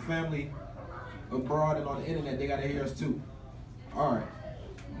know, the family abroad and on the internet, they got to hear us too. All right.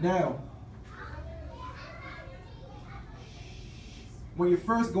 Now, when you're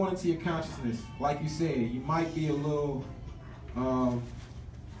first going into your consciousness, like you said, you might be a little,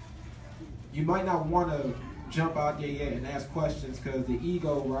 you might not want to jump out there yet and ask questions because the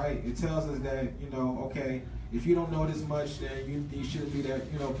ego, right, it tells us that, you know, okay, if you don't know this much, then you shouldn't be that,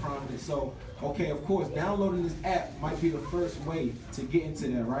 you know, prominent. So, okay, of course, downloading this app might be the first way to get into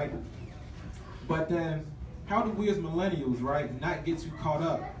that, right? But then, how do we as millennials, right, not get too caught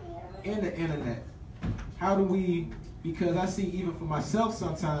up in the internet? How do we, because I see even for myself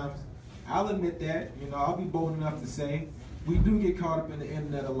sometimes, I'll admit that, you know, I'll be bold enough to say, we do get caught up in the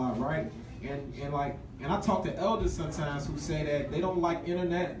internet a lot, right? And I talk to elders sometimes who say that they don't like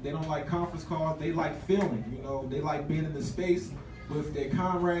internet, they don't like conference calls, they like feeling, you know, they like being in the space with their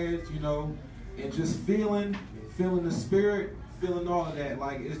comrades, you know, and just feeling the spirit, feeling all of that.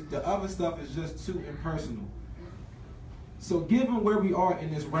 Like, the other stuff is just too impersonal. So given where we are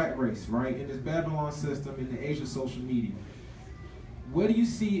in this rat race, right, in this Babylon system, in the age of social media,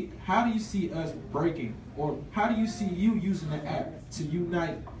 how do you see us breaking, or how do you see you using the app to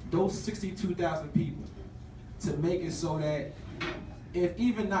unite those 62,000 people to make it so that, if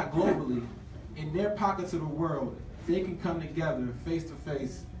even not globally, in their pockets of the world, they can come together face to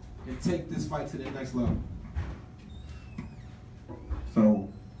face and take this fight to the next level? So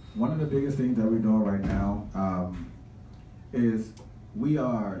one of the biggest things that we're doing right now is we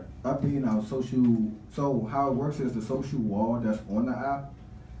are updating our social, so how it works is the social wall that's on the app,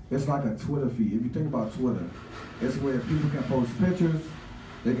 it's like a Twitter feed. If you think about Twitter, it's where people can post pictures,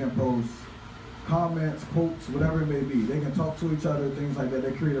 they can post comments, quotes, whatever it may be. They can talk to each other, things like that.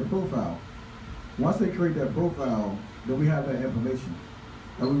 They create a profile. Once they create that profile, then we have that information.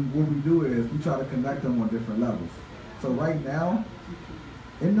 And what we do is we try to connect them on different levels. So right now,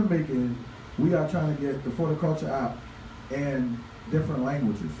 in the making, we are trying to get the For the Culture app in different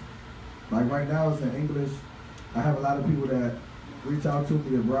languages. Like right now it's in English. I have a lot of people that reach out to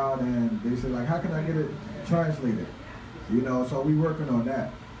me abroad and they say, like, how can I get it translated? You know, so we working on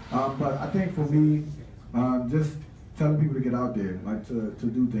that. But I think for me, just telling people to get out there, like to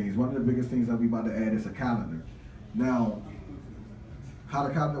do things. One of the biggest things that we about to add is a calendar. Now, how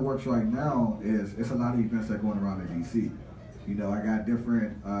the calendar works right now is it's a lot of events that are going around in DC. You know, I got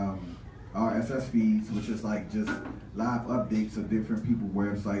different RSS feeds, which is like just live updates of different people's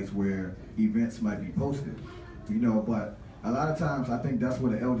websites where events might be posted. You know, but a lot of times I think that's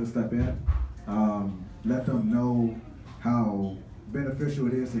where the elders step in. Let them know how beneficial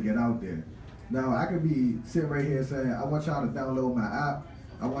it is to get out there. Now, I could be sitting right here saying, I want y'all to download my app.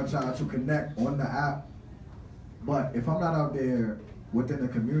 I want y'all to connect on the app. But if I'm not out there within the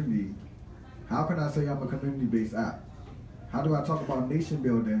community, how can I say I'm a community-based app? How do I talk about nation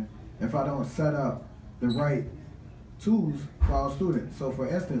building if I don't set up the right tools for our students? So for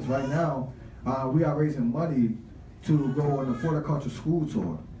instance, right now, we are raising money to go on the For the Culture school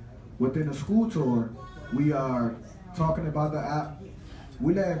tour. Within the school tour, we are talking about the app.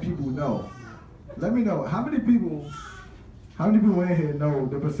 We're letting people know. Let me know, how many people in here know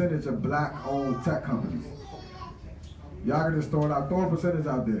the percentage of black-owned tech companies? Y'all can just throw it out, throw a percentage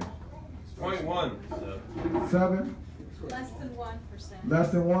out there. 0.1. 7? Less than 1%.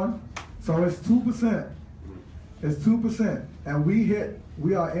 Less than 1? So it's 2%. It's 2%. And we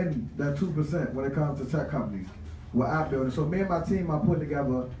are in that 2% when it comes to tech companies. We're app building. So me and my team are putting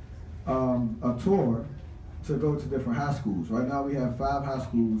together a tour to go to different high schools. Right now we have 5 high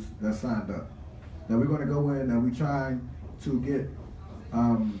schools that signed up. Now we're going to go in and we're trying to get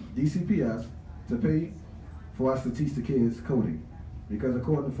DCPS to pay for us to teach the kids coding. Because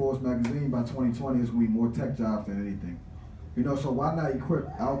according to Forbes magazine, by 2020, it's going to be more tech jobs than anything. You know, so why not equip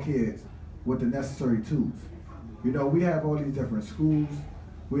our kids with the necessary tools? You know, we have all these different schools.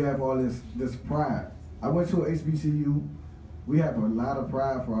 We have all this pride. I went to an HBCU. We have a lot of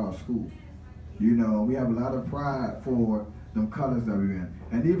pride for our school. You know, we have a lot of pride for them colors that we're in.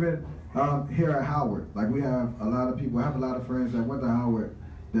 And even here at Howard, like we have a lot of people, I have a lot of friends that went to Howard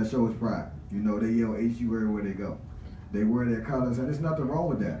that shows pride. You know, they yell HU everywhere they go. They wear their colors, and there's nothing wrong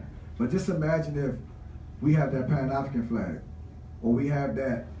with that. But just imagine if we have that Pan-African flag, or we have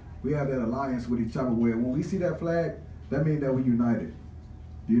that alliance with each other where when we see that flag, that means that we're united.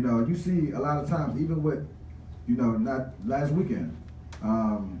 You know, you see a lot of times, even with, you know, not last weekend,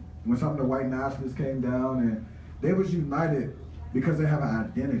 when some of the white nationalists came down and they was united because they have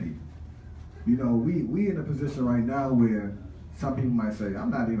an identity. You know, we in a position right now where some people might say, I'm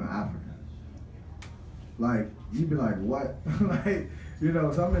not even African. Like, you'd be like, what? Like, you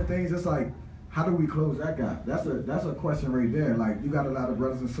know, some of the things, it's like, how do we close that gap? That's a question right there. Like, you got a lot of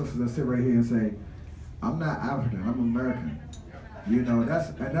brothers and sisters that sit right here and say, I'm not African, I'm American. You know,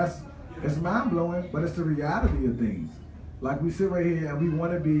 it's mind-blowing, but it's the reality of things. Like, we sit right here and we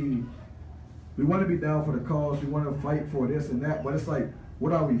want to be down for the cause, we want to fight for this and that, but it's like,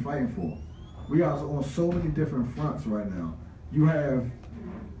 what are we fighting for? We are on so many different fronts right now. You have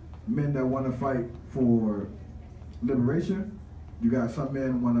men that want to fight for liberation. You got some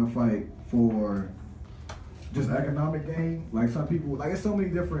men want to fight for just economic gain. Like some people, like it's so many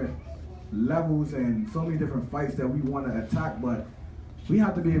different levels and so many different fights that we want to attack, but we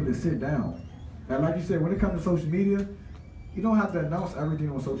have to be able to sit down. And like you said, when it comes to social media, you don't have to announce everything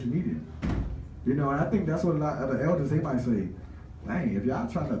on social media. You know, and I think that's what a lot of the elders, they might say, dang, if y'all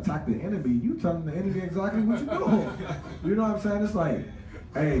trying to attack the enemy, you telling the enemy exactly what you're doing. You know what I'm saying? It's like,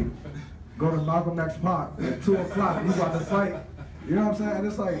 hey, go to Malcolm X Park at 2 o'clock, we about to fight. You know what I'm saying? And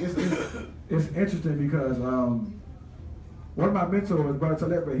it's like, it's interesting because one of my mentors, Brother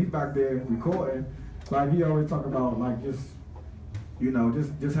Taleb, he's back there recording. Like he always talk about like just, you know,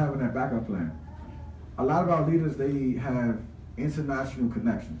 just having that backup plan. A lot of our leaders, they have international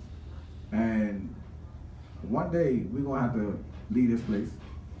connections. And one day we're gonna have to leave this place.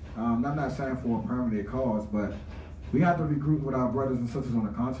 I'm not saying for a permanent cause, but we have to regroup with our brothers and sisters on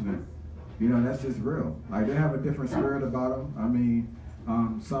the continent. You know, that's just real. Like they have a different spirit about them. I mean,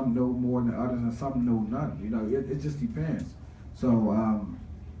 some know more than others and some know none. You know, it just depends. So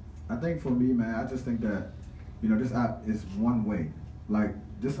I think for me, man, I just think that, you know, this app is one way. Like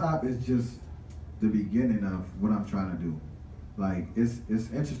this app is just the beginning of what I'm trying to do. Like it's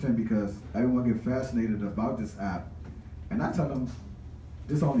interesting because everyone get fascinated about this app, and I tell them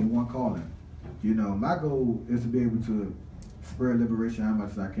there's only one calling. You know, my goal is to be able to spread liberation how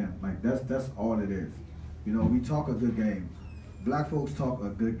much as I can. Like that's all it is. You know, we talk a good game. Black folks talk a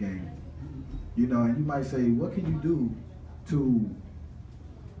good game. You know, and you might say, what can you do to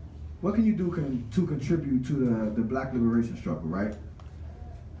contribute to the black liberation struggle, right?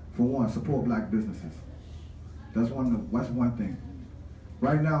 For one, support black businesses. That's one thing.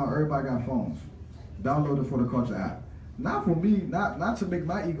 Right now, everybody got phones. Download the For the Culture app. Not for me, not to make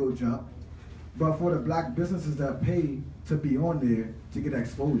my ego jump, but for the black businesses that pay to be on there to get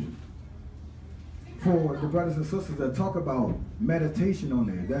exposure. For the brothers and sisters that talk about meditation on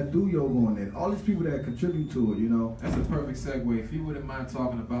there, that do yoga on there, all these people that contribute to it, you know. That's a perfect segue. If you wouldn't mind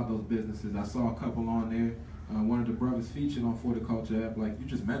talking about those businesses, I saw a couple on there. One of the brothers featured on For the Culture app, like you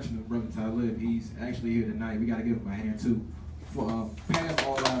just mentioned him, Brother Talib. He's actually here tonight. We got to give him a hand too. For past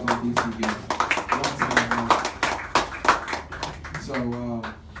All Eyes on DC guests. So,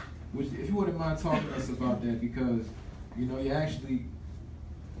 if you wouldn't mind talking to us about that, because, you know, you actually,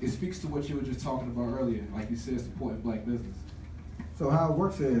 it speaks to what you were just talking about earlier, like you said, supporting black business. So how it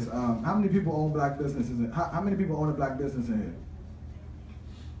works is, how many people own black businesses? How many people own a black business in here?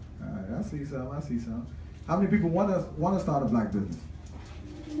 All right, I see some. How many people want to start a black business?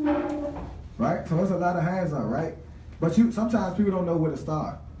 Right? So there's a lot of hands up, right? But sometimes people don't know where to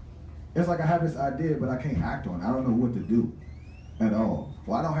start. It's like I have this idea, but I can't act on it. I don't know what to do at all.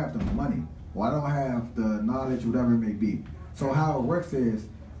 Well, I don't have the money. Well, I don't have the knowledge, whatever it may be. So how it works is,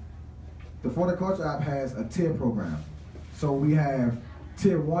 the For the Culture app has a tier program. So we have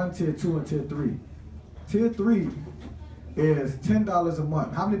tier 1, tier 2, and tier 3. Tier 3 is $10 a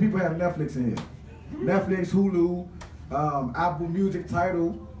month. How many people have Netflix in here? Netflix, Hulu, Apple Music,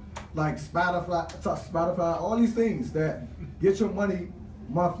 Tidal, like Spotify, all these things that get your money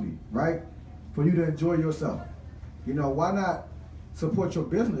monthly, right? For you to enjoy yourself. You know, why not support your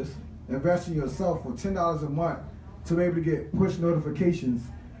business, invest in yourself for $10 a month to be able to get push notifications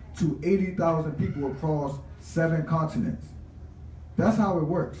to 80,000 people across 7 continents. That's how it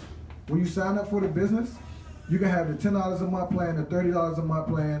works. When you sign up for the business, you can have the $10 a month plan, the $30 a month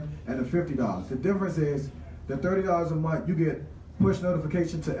plan, and the $50. The difference is the $30 a month, you get push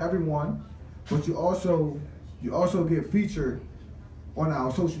notification to everyone, but you also get featured on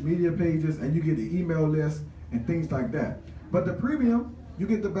our social media pages, and you get the email list and things like that. But the premium, you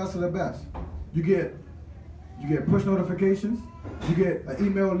get the best of the best. You get push notifications, you get an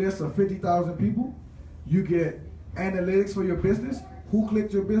email list of 50,000 people, you get analytics for your business, who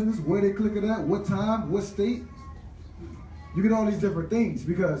clicked your business, where they click it at, what time, what state. You get all these different things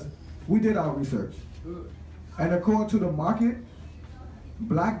because we did our research. And according to the market,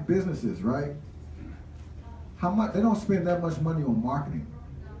 black businesses, right, how much, they don't spend that much money on marketing.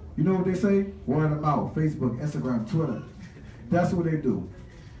 You know what they say? Word of mouth, Facebook, Instagram, Twitter. That's what they do.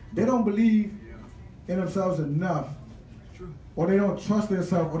 They don't believe in themselves enough, or they don't trust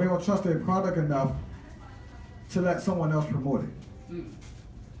themselves, or they don't trust their product enough to let someone else promote it.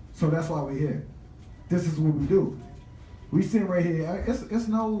 So that's why we're here. This is what we do. We sitting right here.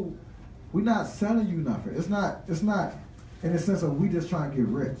 We're not selling you nothing. It's not in the sense of we just trying to get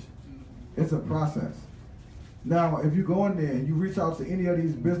rich. It's a process. Now, if you go in there and you reach out to any of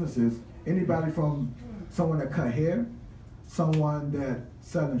these businesses, anybody from someone that cut hair, someone that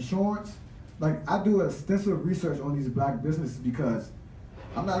sell insurance, like I do extensive research on these black businesses because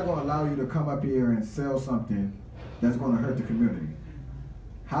I'm not going to allow you to come up here and sell something that's going to hurt the community.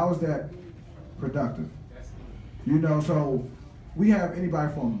 How is that productive? You know, so we have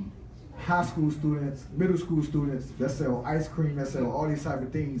anybody from high school students, middle school students that sell ice cream, that sell all these type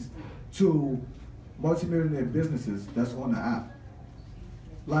of things, to multi-millionaire businesses that's on the app.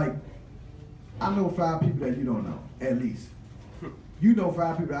 Like, I know 5 people that you don't know, at least. You know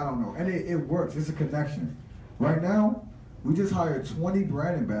 5 people I don't know, and it works, it's a connection. Right now, we just hired 20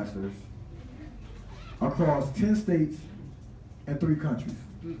 brand ambassadors across 10 states in 3 countries.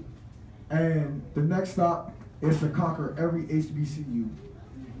 And the next stop is to conquer every HBCU,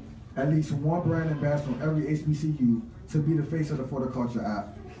 at least one brand ambassador on every HBCU to be the face of the Horticulture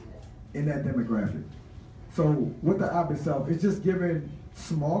app in that demographic. So with the app itself, it's just giving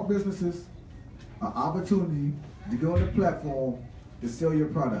small businesses an opportunity to go on the platform to sell your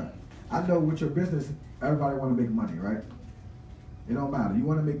product. I know with your business, everybody want to make money, right? It don't matter. You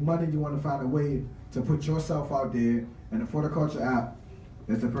want to make money, you want to find a way to put yourself out there, and the Horticulture app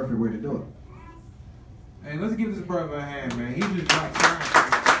is the perfect way to do it. Hey, let's give this brother a hand, man. He just dropped signs.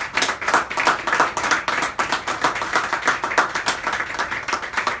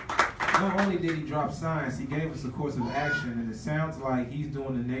 Not only did he drop signs, he gave us a course of action, and it sounds like he's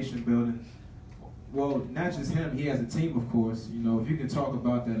doing the nation building. Well, not just him, he has a team, of course. You know, if you can talk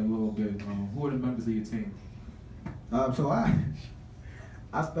about that a little bit, who are the members of your team? So I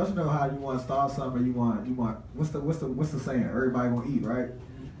don't know how you want to start something. You want what's the saying? Everybody gonna eat, right?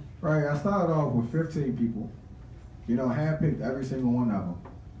 Right. I started off with 15 people. You know, handpicked every single one of them.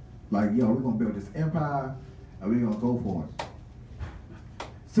 Like, yo, we're gonna build this empire, and we're gonna go for it.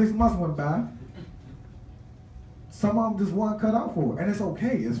 6 months went by. Some of them just weren't cut out for it, and it's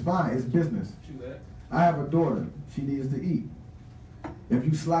okay. It's fine. It's business. I have a daughter. She needs to eat. If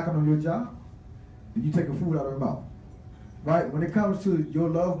you slacken on your job, then you take the food out of her mouth. Right? When it comes to your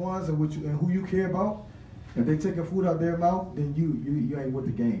loved ones and what you and who you care about, if they take the food out of their mouth, then you ain't with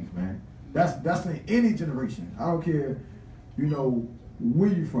the games, man. That's in any generation. I don't care, you know, where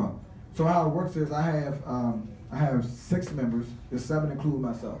you from. So how it works is I have 6 members. There's 7 including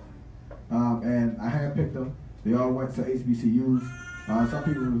myself, and I handpicked them. They all went to HBCUs. Some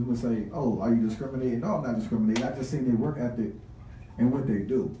people would say, "Oh, are you discriminating?" No, I'm not discriminating. I just seen their work ethic and what they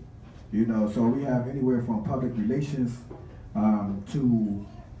do. You know, so we have anywhere from public relations to.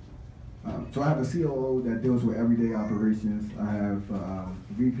 So I have a COO that deals with everyday operations. I have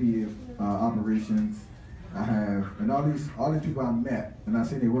VP of operations. I have, and all these people I met, and I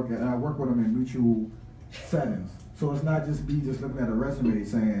see they work, and I work with them in mutual settings. So it's not just me just looking at a resume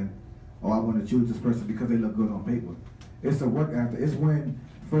saying, "Oh, I want to choose this person because they look good on paper." It's the work after. It's when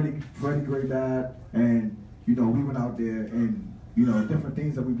Freddie Gray died, and you know we went out there and you know different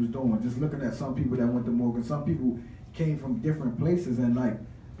things that we was doing. Just looking at some people that went to Morgan, some people came from different places, and like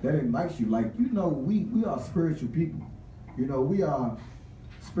that ignites you. Like you know, we are spiritual people. You know, we are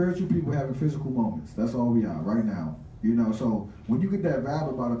spiritual people having physical moments. That's all we are right now. You know, so when you get that vibe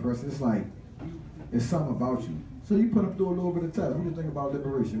about a person, it's like it's something about you. So you put them through a little bit of test. What do you think about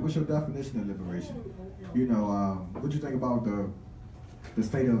liberation? What's your definition of liberation? You know, what do you think about the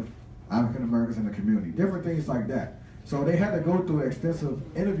state of African Americans in the community? Different things like that. So they had to go through an extensive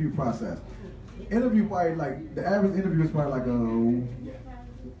interview process. Interview probably like, the average interview is probably like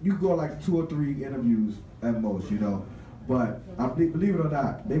you go like 2 or 3 interviews at most, you know. But I believe it or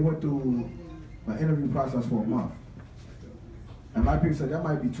not, they went through an interview process for a month. And my people said that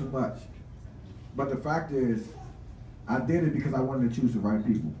might be too much. But the fact is, I did it because I wanted to choose the right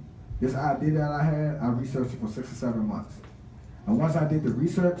people. This idea that I had, I researched it for 6 or 7 months. And once I did the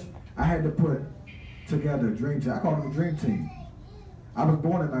research, I had to put together a dream team. I call it a dream team. I was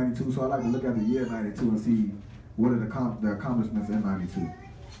born in 92, so I like to look at the year 92 and see what are the accomplishments in 92.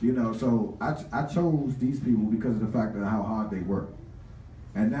 You know, so I chose these people because of the fact of how hard they work.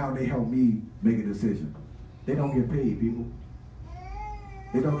 And now they help me make a decision. They don't get paid, people.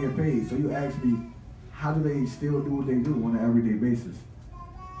 They don't get paid. So you ask me, how do they still do what they do on an everyday basis?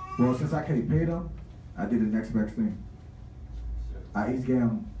 Well, since I can't pay them, I did the next best thing. I each gave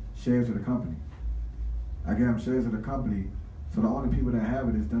them shares of the company. I gave them shares of the company, so the only people that have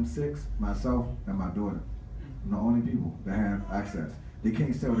it is them 6, myself, and my daughter. I'm the only people that have access. They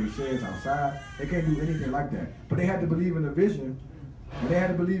can't sell their shares outside. They can't do anything like that. But they had to believe in the vision, and they had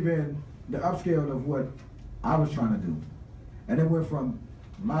to believe in the upscale of what I was trying to do. And it went from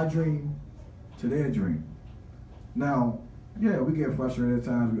my dream to their dream. Now, yeah, we get frustrated at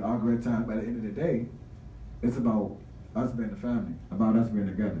times, we argue at times, but at the end of the day, it's about us being a family, about us being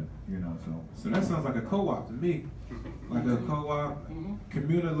together, you know, so. So that sounds like a co-op to me. Like a co-op,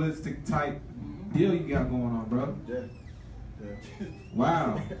 communalistic type deal you got going on, bro. Yeah.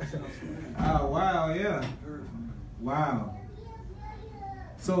 Wow. Oh, wow, yeah. Wow.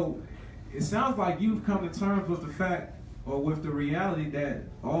 So it sounds like you've come to terms with the fact, or with the reality that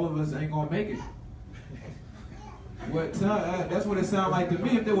all of us ain't gonna make it. That's what it sounded like to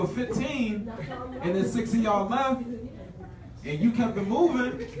me. If there were 15 and then 6 of y'all left and you kept it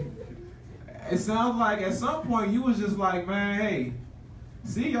moving, it sounds like at some point you was just like, man, hey,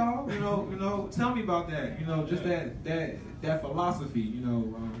 see y'all, you know, tell me about that, you know, just that philosophy, you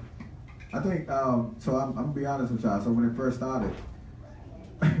know. I think, so I'm gonna be honest with y'all. So when it first started,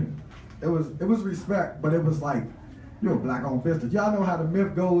 it was respect, but it was like, you're a black-owned business. Y'all know how the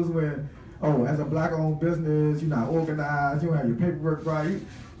myth goes when, oh, as a black-owned business, you're not organized, you don't have your paperwork right,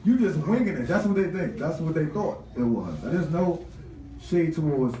 you just winging it. That's what they think. That's what they thought it was. And there's no shade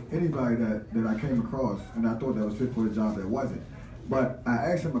towards anybody that I came across and I thought that was fit for the job that wasn't. But I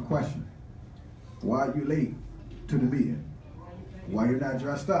asked him a question. Why are you late to the meeting? Why you're not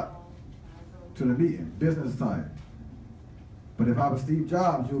dressed up to the meeting, business time? But if I was Steve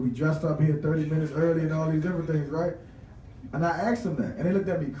Jobs, you'll be dressed up here 30 minutes early and all these different things, right? And I asked them that, and they looked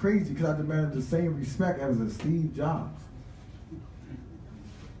at me crazy because I demanded the same respect as a Steve Jobs,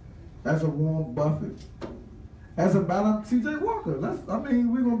 as a Warren Buffett, as a C.J. Walker. I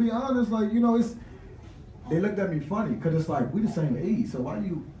mean, we're gonna be honest, like, you know, they looked at me funny because it's like, we the same age, so why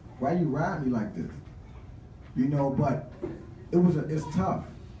you ride me like this? You know, but it's tough.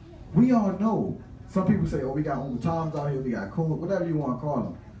 We all know. Some people say, oh, we got Uncle Toms out here, we got cool, whatever you want to call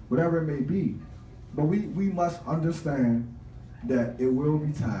them, whatever it may be. But we must understand that it will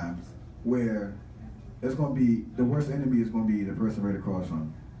be times where it's going to be, the worst enemy is going to be the person right across from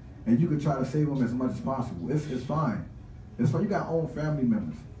you. And you can try to save them as much as possible. It's fine. It's fine. You got own family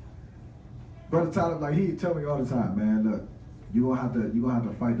members. Brother Tyler, like he tell me all the time, man, look, you're gonna have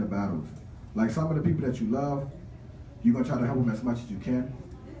to fight the battles. Like some of the people that you love, you're gonna try to help them as much as you can.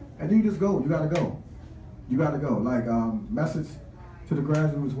 And then you just go. You gotta go. You gotta go. Like message to the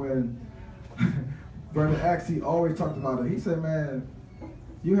graduates when Brother Axie always talked about it. He said, "Man,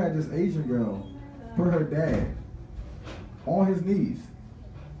 you had this Asian girl put her dad on his knees,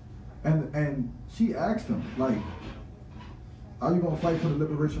 and she asked him, like, are you gonna fight for the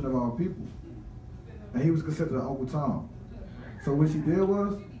liberation of our people?" And he was considered an Uncle Tom. So what she did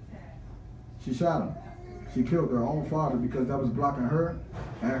was, she shot him. She killed her own father because that was blocking her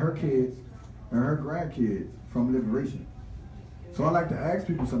and her kids and her grandkids from liberation. So I like to ask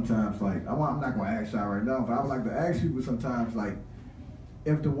people sometimes, like, I'm not going to ask y'all right now, but I would like to ask people sometimes, like,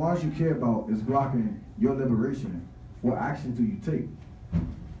 if the ones you care about is blocking your liberation, what action do you take?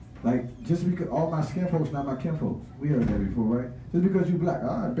 Like, just because all my skin folks not my kin folks. We heard that before, right? Just because you black,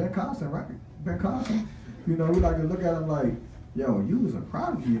 Ben Carson, right? Ben Carson. You know, we like to look at him like, yo, you was a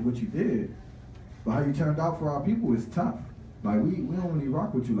prodigy in what you did. But how you turned out for our people is tough. Like, we don't really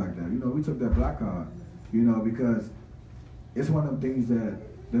rock with you like that. You know, we took that black card, you know, because it's one of them things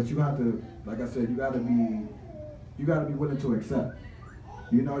that you have to, like I said, you gotta be willing to accept.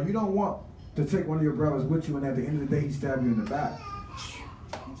 You know, you don't want to take one of your brothers with you and at the end of the day he stab you in the back.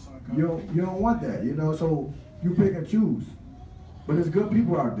 You don't want that, you know, so you pick and choose. But there's good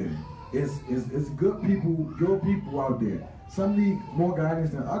people out there. It's good people, your people out there. Some need more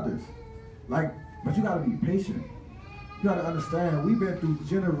guidance than others. Like, but you gotta be patient. You gotta understand, we've been through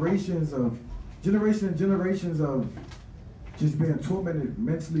generations of just being tormented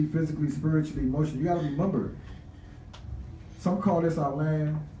mentally, physically, spiritually, emotionally. You gotta remember, some call this our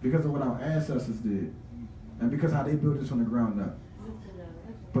land because of what our ancestors did and because how they built this from the ground up.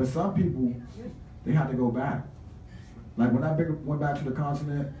 But some people, they had to go back. Like when I went back to the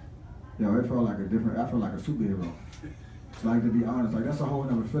continent, yo, it felt like I felt like a superhero. Like, to be honest, like that's a whole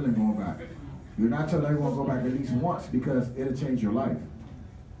nother feeling going back. You're not telling everyone to go back at least once because it'll change your life.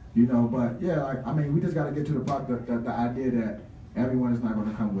 You know, but yeah, like, I mean, we just got to get to the idea that everyone is not going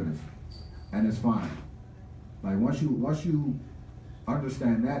to come with us. And it's fine. Like, once you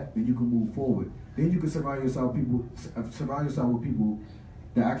understand that, then you can move forward. Then you can surround yourself with people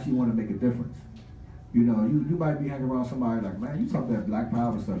that actually want to make a difference. You know, you might be hanging around somebody like, man, you talk that black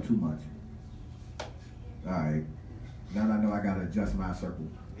power stuff too much. All right, now I know I got to adjust my circle.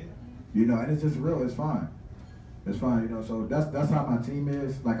 You know, and it's just real, it's fine. It's fine, you know, so that's how my team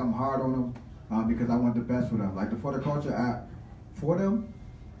is. Like, I'm hard on them because I want the best for them. Like, the For the Culture app, for them,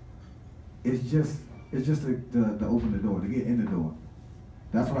 it's just to open the door, to get in the door.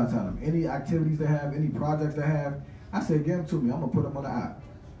 That's what I tell them. Any activities they have, any projects they have, I say, give them to me. I'm going to put them on the app.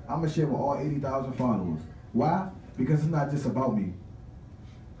 I'm going to share with all 80,000 followers. Why? Because it's not just about me.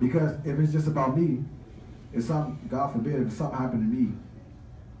 Because if it's just about me, if something, God forbid, if something happened to me,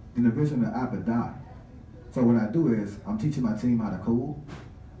 then the vision of the app would die. So what I do is, I'm teaching my team how to code.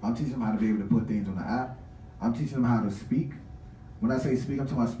 I'm teaching them how to be able to put things on the app. I'm teaching them how to speak. When I say speak, I'm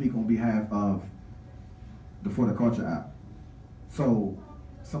talking about speak on behalf of the For the Culture app. So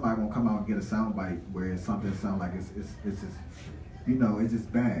somebody won't come out and get a sound bite where something sounds like it's just, you know, it's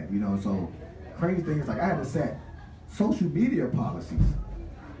just bad, you know. So crazy thing is, like, I had to set social media policies.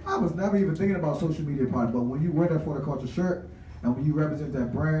 I was never even thinking about social media policies, but when you wear that For the Culture shirt, and when you represent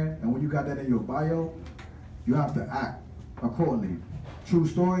that brand, and when you got that in your bio, you have to act accordingly. True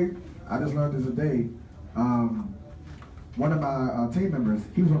story, I just learned this today. One of my team members,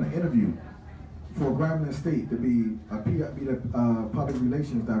 he was on an interview for Grambling State to be the public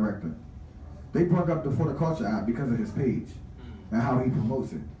relations director. They brought up the For the Culture app because of his page and how he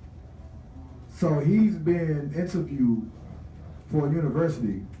promotes it. So he's been interviewed for a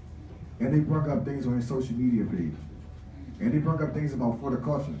university, and they brought up things on his social media page. And they brought up things about For the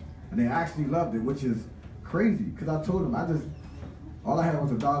Culture. And they actually loved it, which is crazy, because I told them, all I had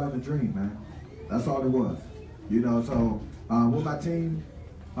was $1 in a dream, man. That's all it was. You know, so with my team,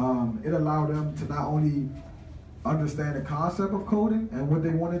 it allowed them to not only understand the concept of coding and what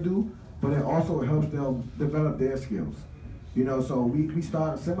they want to do, but it also helps them develop their skills. You know, so we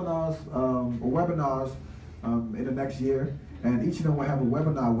started seminars or webinars in the next year, and each of them will have a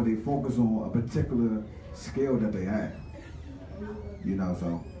webinar where they focus on a particular skill that they have. You know,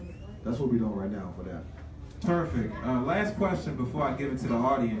 so that's what we're doing right now for that. Perfect. Last question before I give it to the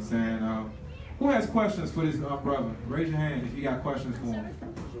audience. And who has questions for this brother? Raise your hand if you got questions for him.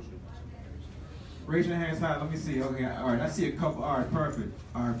 Raise your hands high. Let me see. Okay. All right. I see a couple. All right. Perfect.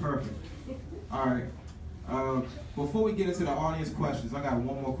 All right. Perfect. All right. Before we get into the audience questions, I got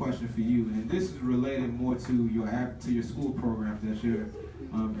one more question for you, and this is related more to your school program that you're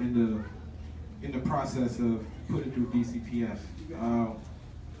in the process of putting through DCPS.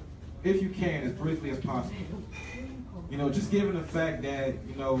 If you can, as briefly as possible. You know, just given the fact that,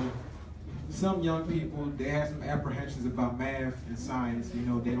 you know, some young people, they have some apprehensions about math and science, you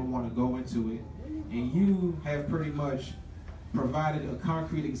know, they don't want to go into it. And you have pretty much provided a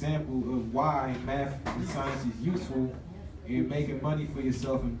concrete example of why math and science is useful in making money for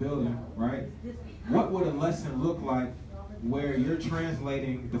yourself and building, right? What would a lesson look like where you're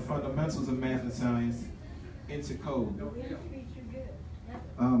translating the fundamentals of math and science into code?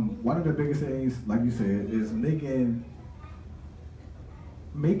 One of the biggest things, like you said, is making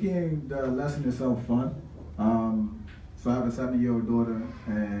the lesson itself fun. So I have a 7-year-old daughter,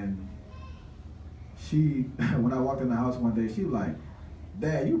 and she, when I walked in the house one day, she was like,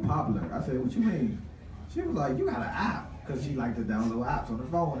 "Dad, you popular." I said, "What you mean?" She was like, "You got an app," because she liked to download apps on the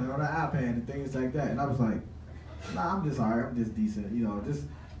phone and on the iPad and things like that. And I was like, "Nah, I'm just alright, I'm just decent,"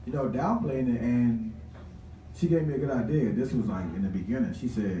 downplaying it. And she gave me a good idea. This was like in the beginning. She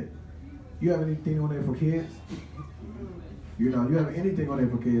said, "You have anything on there for kids? You know, you have anything on there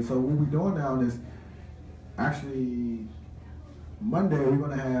for kids?" So what we're doing now is actually Monday we're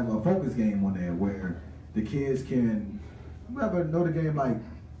gonna have a focus game on there where the kids can, you ever know the game like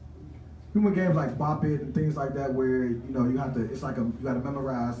human games like Bop It and things like that, where you know you have to, it's like you gotta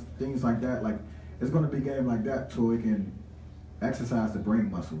memorize things like that. Like it's gonna be a game like that so it can exercise the brain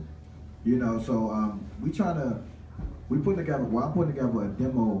muscle. You know, so I'm putting together a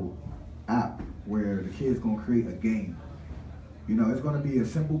demo app where the kids gonna create a game. You know, it's gonna be a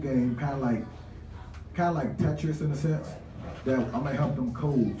simple game, kind of like Tetris in a sense, that I'm gonna help them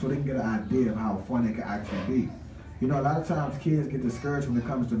code so they can get an idea of how fun it can actually be. You know, a lot of times kids get discouraged when it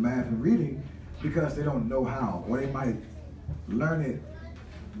comes to math and reading because they don't know how, or they might learn it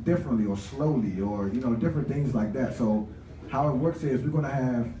differently or slowly, or you know, different things like that. So how it works is we're gonna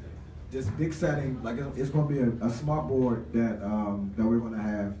have this big setting, like it's going to be a smart board that we're going to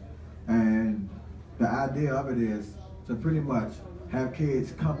have, and the idea of it is to pretty much have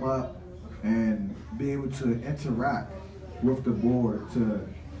kids come up and be able to interact with the board to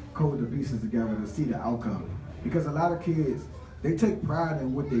code the pieces together to see the outcome. Because a lot of kids, they take pride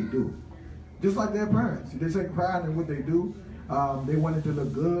in what they do, just like their parents. They take pride in what they do. They want it to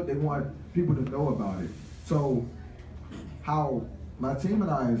look good. They want people to know about it. So how my team and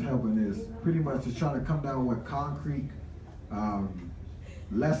I is helping is pretty much just trying to come down with concrete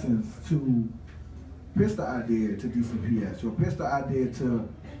lessons to pitch the idea to DCPS, or pitch the idea to,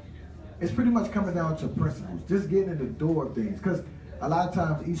 it's pretty much coming down to principles, just getting in the door of things. Because a lot of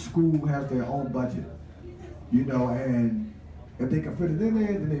times each school has their own budget, you know, and if they can fit it in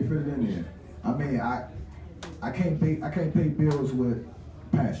there, then they fit it in there. I mean, I can't pay bills with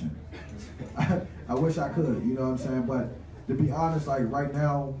passion. I wish I could, you know what I'm saying? But to be honest, like right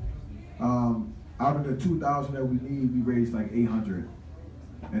now, out of the $2,000 that we need, we raised like $889,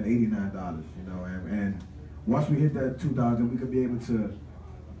 you know, and once we hit that $2,000, we could be able to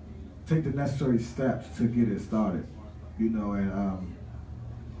take the necessary steps to get it started, you know. And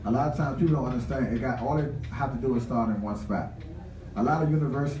a lot of times people don't understand, all it have to do is start in one spot. A lot of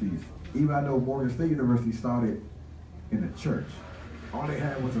universities, even I know Morgan State University started in a church. All they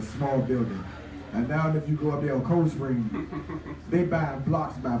had was a small building. And now if you go up there on Cold Spring, they buy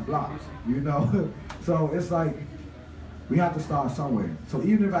blocks by blocks, you know? So it's like, we have to start somewhere. So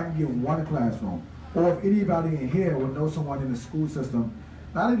even if I can get one classroom, or if anybody in here would know someone in the school system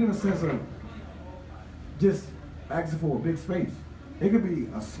not even a sense of just asking for a big space. It could be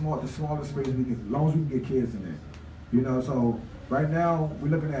the smallest space we can, as long as we can get kids in there. You know, so right now we're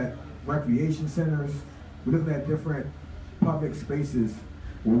looking at recreation centers, we're looking at different public spaces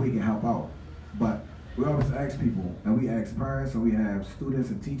where we can help out. But we always ask people, and we ask parents, and we have students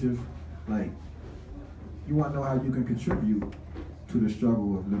and teachers, like, you want to know how you can contribute to the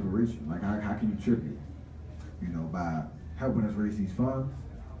struggle of liberation. Like, how can you contribute? You know, by helping us raise these funds,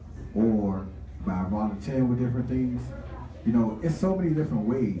 or by volunteering with different things. You know, it's so many different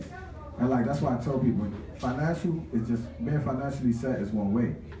ways. And like, that's why I told people, financial is just, being financially set is one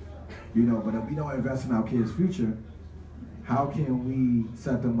way. You know, but if we don't invest in our kids' future, how can we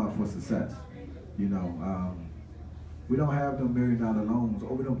set them up for success? You know, we don't have them $1 million loans,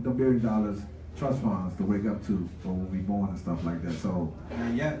 or we don't $1 million trust funds to wake up to, or when we born and stuff like that. So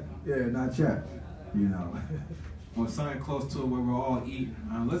not yet. Yeah, not yet. You know. Or something close to it where we're all eating.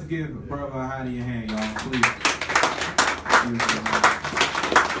 Let's give Brother Ahadi a hand, y'all, please.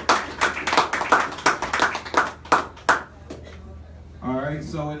 All right,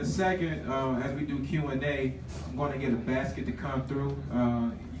 so in a second, as we do Q&A, I'm going to get a basket to come through.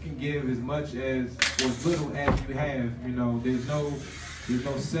 You can give as much or as little as you have. You know, there's no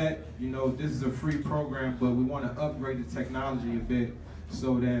set. You know, this is a free program, but we want to upgrade the technology a bit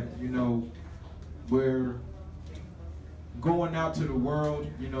so that, you know, we're going out to the world,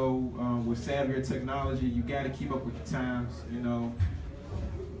 you know, with savvier technology. You got to keep up with the times, you know.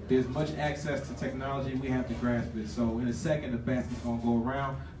 There's much access to technology, we have to grasp it. So in a second, the basket's gonna go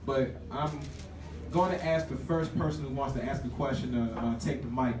around, but I'm going to ask the first person who wants to ask a question to take the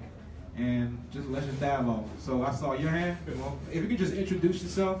mic and let's just dialogue. So I saw your hand. If you could just introduce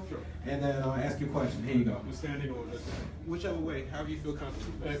yourself and then ask your question. Here you go. I'm standing or just whichever way, however you feel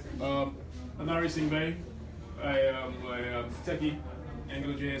comfortable. Ahadi Ture. I am a techie,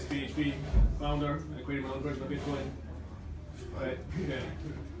 AngularJS PHP founder. I created my own version of Bitcoin. Right. Yeah.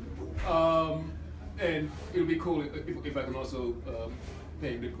 And it'll be cool if I can also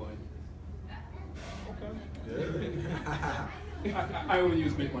pay Bitcoin. Okay. I only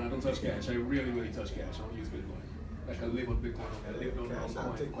use Bitcoin. I don't touch cash. I really, really touch cash. I don't use Bitcoin. Like I live on Bitcoin. I live on Bitcoin.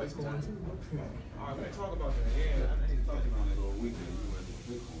 All right, let's talk about that. Yeah, I need to talk about it a week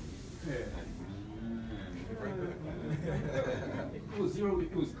ago. Yeah. It was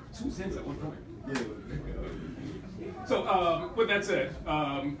 2 cents at one point. Yeah. So with that said,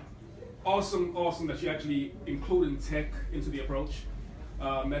 awesome that you actually including tech into the approach.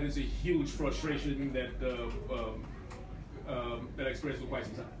 That is a huge frustration that I experienced for quite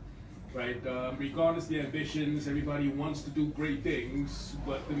some time. Right? Regardless of the ambitions, everybody wants to do great things,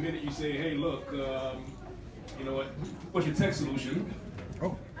 but the minute you say, hey, look, you know what's your tech solution?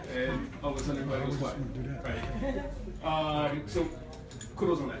 Oh. And all of a sudden everybody goes quiet. Right? So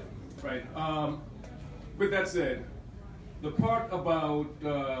kudos on that. Right? With that said, the part about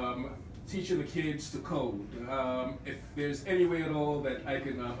teaching the kids to code, if there's any way at all that I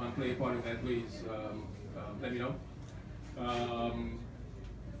can play a part in that, please let me know.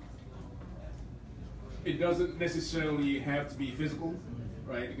 It doesn't necessarily have to be physical,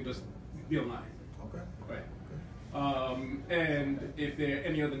 right? It can just be online. Okay. Right. And if there are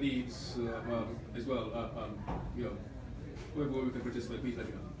any other needs as well, you know, where we can participate, please let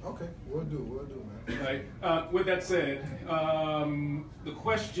me know. Okay, we'll do, man. Right. With that said, the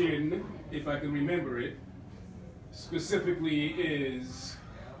question, if I can remember it, specifically is,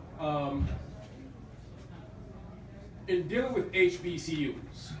 in dealing with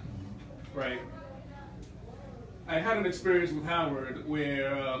HBCUs, right? I had an experience with Howard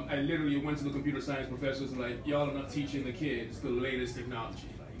where I literally went to the computer science professors and like, y'all are not teaching the kids the latest technology.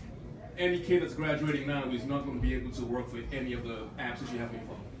 Like, any kid that's graduating now is not going to be able to work with any of the apps that you have on your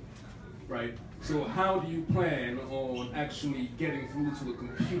phone. Right? So how do you plan on actually getting through to the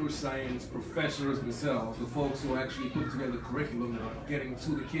computer science professors themselves, the folks who are actually putting together the curriculum that are getting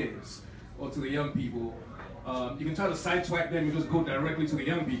to the kids or to the young people? You can try to sideswipe them and just go directly to the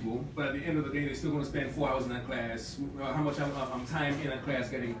young people, but at the end of the day, they're still going to spend 4 hours in that class. How much time in that class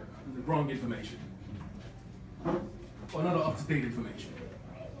getting the wrong information or not up-to-date information?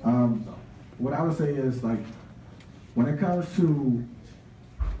 What I would say is, like, when it comes to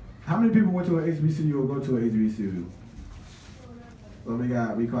how many people went to an HBCU or go to an HBCU? So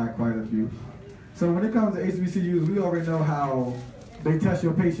we got quite a few. So when it comes to HBCUs, we already know how they test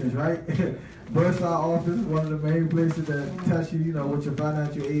your patience, right? Bursar office is one of the main places that test you, you know, with your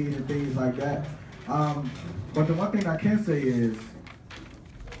financial aid and things like that. But the one thing I can say is,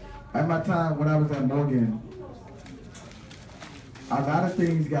 at my time when I was at Morgan, a lot of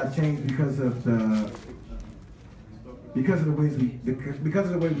things got changed because of the because of the way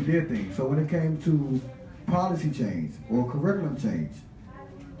we did things. So when it came to policy change or curriculum change,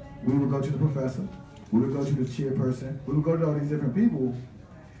 we would go to the professor, we would go to the chairperson, we would go to all these different people,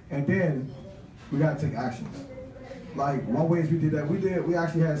 and then we got to take actions. Like one way we did that, we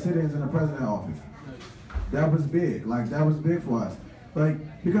actually had sit-ins in the president's office. That was big. Like that was big for us.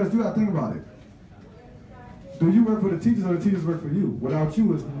 Like because you got to think about it. Do you work for the teachers or the teachers work for you? Without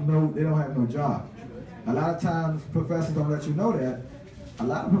you, they don't have no job. A lot of times professors don't let you know that. A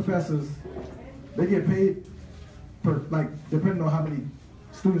lot of professors, they get paid per, like, depending on how many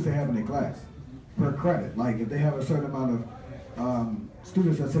students they have in their class, per credit. Like if they have a certain amount of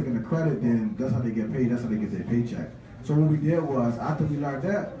students that's taking the credit, then that's how they get paid, that's how they get their paycheck. So what we did was, after we learned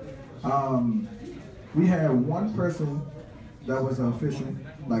that, we had one person that was an official,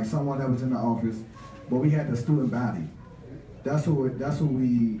 like someone that was in the office, but we had the student body. That's who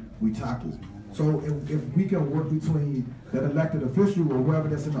we tackled. So if we can work between that elected official or whoever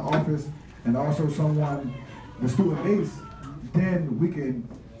that's in the office and also someone, the student base, then we can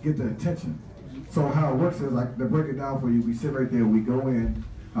get the attention. So how it works is, like, to break it down for you, we sit right there, we go in,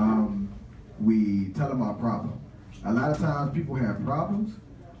 we tell them our problem. A lot of times people have problems,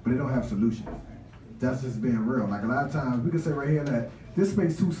 but they don't have solutions. That's just being real. Like a lot of times we can say right here that this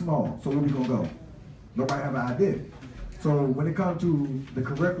space is too small, so where we gonna go? Nobody have an idea. So when it comes to the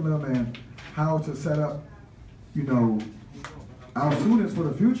curriculum and how to set up, you know, our students for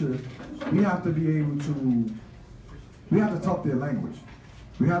the future, we have to be able to, we have to talk their language.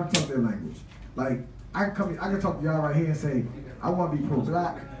 We have to talk their language. Like, I can talk to y'all right here and say, I want to be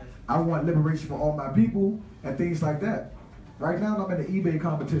pro-black, I want liberation for all my people, and things like that. Right now, I'm in the eBay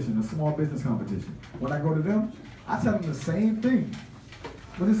competition, a small business competition. When I go to them, I tell them the same thing,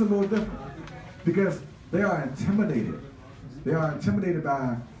 but it's a little different. Because they are intimidated. They are intimidated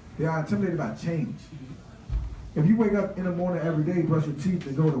by change. If you wake up in the morning every day, brush your teeth,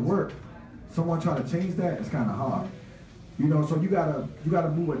 and go to work, someone trying to change that, it's kind of hard. You know, so you gotta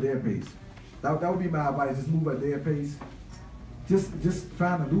move at their pace. That would be my advice. Just move at their pace. Just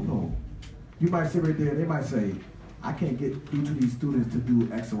find a loophole. You might sit right there, they might say, I can't get each of these students to do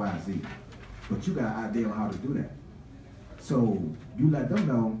X, Y, Z. But you got an idea on how to do that. So you let them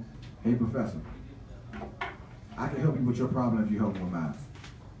know, hey professor, I can help you with your problem if you help me with mine.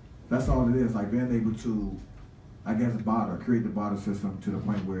 That's all it is, like being able to, I guess, create the barter system to the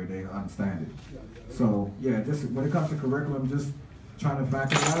point where they understand it. So yeah, just when it comes to curriculum, just trying to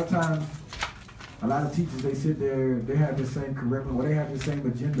factor. A lot of times, a lot of teachers, they sit there, they have the same curriculum, or they have the same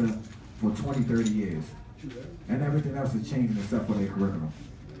agenda for 20, 30 years. And everything else is changing except for their curriculum.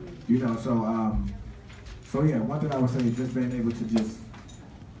 You know, so yeah, one thing I would say is just being able to just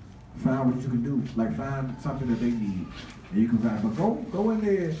find what you can do. Like find something that they need and you can find. But go in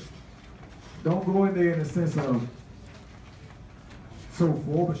there, don't go in there in the sense of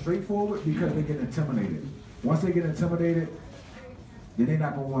so straightforward, because they get intimidated. Once they get intimidated, then they're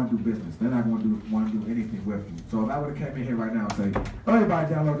not going to want to do business. They're not going to want to do anything with you. So if I would have came in here right now and say, oh,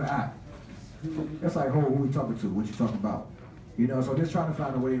 everybody download the app. It's like, who we talking to? What you talking about? You know, so just trying to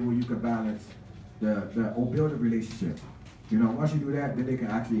find a way where you can balance or build a relationship. You know, once you do that, then they can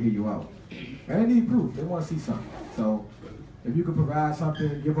actually hear you out. And they need proof. They want to see something. So if you can provide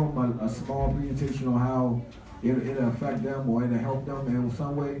something, give them a small presentation on how it'll affect them or it'll help them in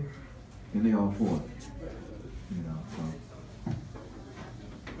some way, then they all for it. You know, so.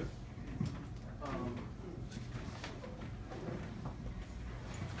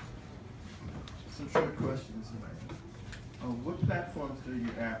 Some short questions. What platforms do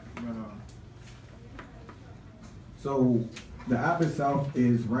your app run on? So the app itself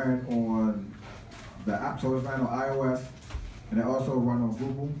is ran on the app, so it's ran on iOS, and it also run on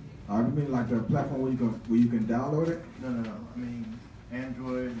Google. You mean like the platform where you can download it? No. I mean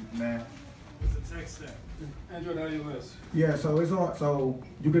Android, Mac. It's a tech stack. Android, iOS. Yeah, so it's on. So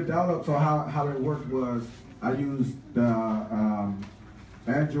you could download. So how it worked was I used the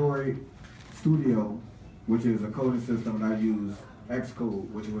Android Studio, which is a coding system, and I use Xcode,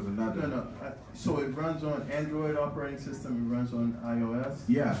 which was another. No. So it runs on Android operating system. It runs on iOS.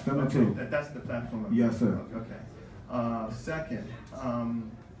 Yeah, them too. That's the platform. Yes, sir. Okay. Second,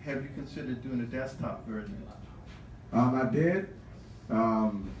 have you considered doing a desktop version? I did,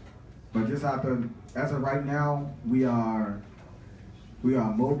 but just as of right now, we are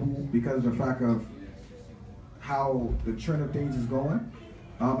mobile because of the fact of how the trend of things is going.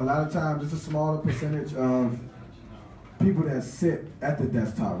 A lot of times, it's a smaller percentage of people that sit at the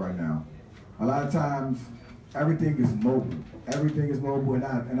desktop right now. A lot of times, everything is mobile. Everything is mobile, and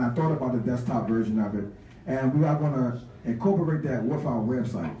I thought about the desktop version of it, and we are going to incorporate that with our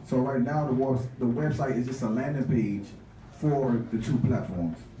website. So right now, the website is just a landing page for the two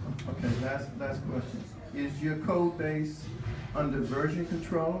platforms. Okay, last question. Is your code base under version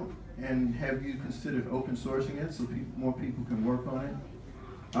control, and have you considered open sourcing it so more people can work on it?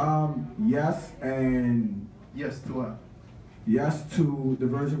 Yes, and yes to what? Yes to the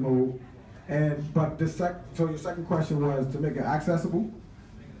version mode, but so your second question was to make it accessible.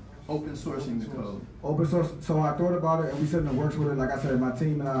 Open sourcing the code. Open source. So I thought about it, and we said in the works with it. Like I said, my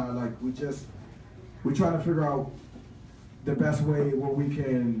team and I, like we trying to figure out the best way where we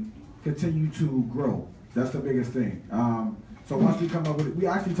can continue to grow. That's the biggest thing. So once we come up with it, we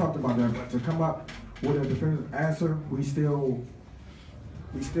actually talked about that, but to come up with a definitive answer, we still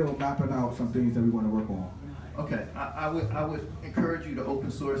mapping out some things that we want to work on. Okay, I would encourage you to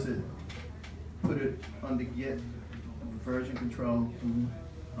open source it, put it under Git, version control,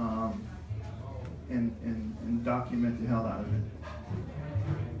 and document the hell out of it.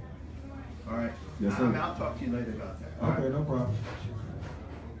 All right. Yes, sir. I'll talk to you later about that. All okay, right. no problem.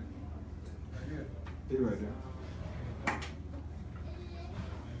 Stay right there.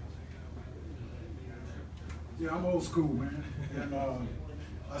 Yeah, I'm old school, man. And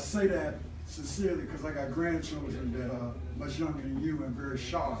I say that sincerely because I got grandchildren that are much younger than you and very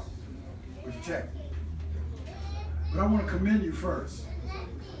sharp with tech. But I want to commend you first,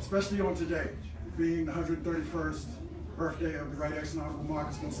 especially on today, being the 131st birthday of the Right Ex Honorable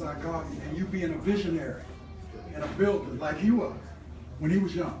Marcus Mosiah Garvey, and you being a visionary and a builder like he was when he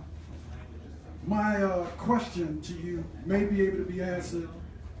was young. My question to you may be able to be answered.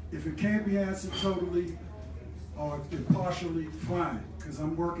 If it can't be answered totally or partially, fine, because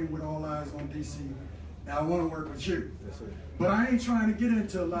I'm working with AllEyesOnDC, and I want to work with you. Yes, but I ain't trying to get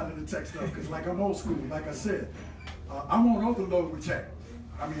into a lot of the tech stuff, because like I'm old school, like I said, I'm on overload with tech.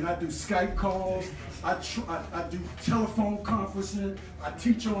 I mean, I do Skype calls, I do telephone conferencing, I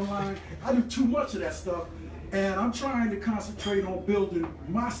teach online, I do too much of that stuff, and I'm trying to concentrate on building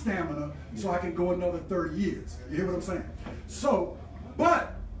my stamina so I can go another 30 years. You hear what I'm saying? So,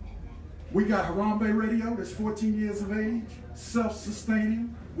 but we got Harambe Radio that's 14 years of age,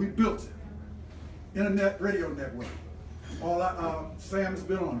 self-sustaining. We built it. Internet radio network. Sam has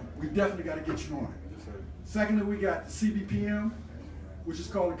been on it. We definitely got to get you on it. Secondly, we got the CBPM, which is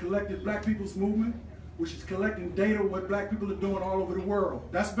called the Collective Black People's Movement, which is collecting data what black people are doing all over the world.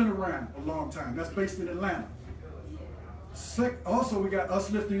 That's been around a long time. That's based in Atlanta. Also, we got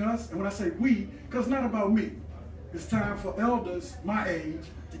Us Lifting Us. And when I say we, because it's not about me. It's time for elders my age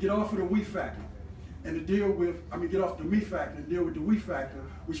to get off of the we factor and to deal with, get off the me factor and deal with the we factor,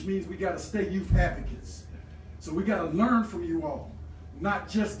 which means we got to stay youth advocates. So we got to learn from you all, not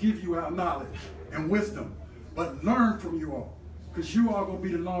just give you our knowledge and wisdom, but learn from you all, because you are going to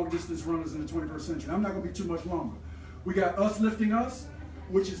be the long distance runners in the 21st century. I'm not going to be too much longer. We got Us Lifting Us,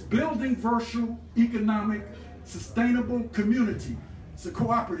 which is building virtual, economic, sustainable community. It's a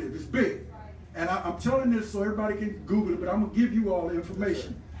cooperative, it's big. And I'm telling this so everybody can Google it, but I'm gonna give you all the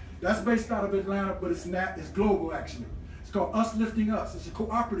information. That's based out of Atlanta, but it's global actually. It's called Us Lifting Us. It's a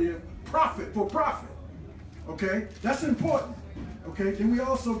cooperative, profit for profit. Okay, that's important. Okay, then we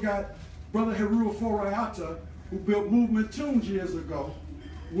also got Brother Heru Forayata, who built Movement Tunes years ago,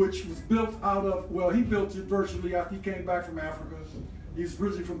 which was built out of, well, he built it virtually after he came back from Africa. He's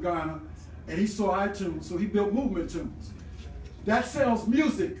originally from Ghana, and he saw iTunes, so he built Movement Tunes. That sells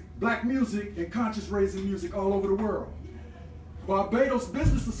music, black music, and conscious raising music all over the world. Barbados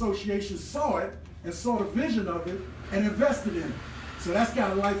Business Association saw it and saw the vision of it and invested in it. So that's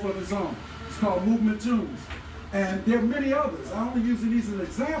got a life of its own. It's called Movement Tunes. And there are many others. I'm only using these as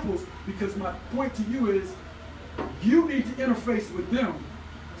examples because my point to you is you need to interface with them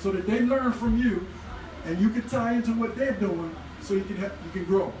so that they learn from you and you can tie into what they're doing so you can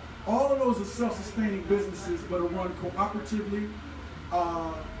grow. All of those are self-sustaining businesses but are run cooperatively.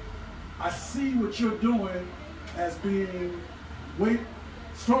 I see what you're doing as being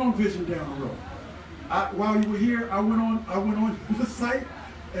strong vision down the road. While you were here, I went on the site,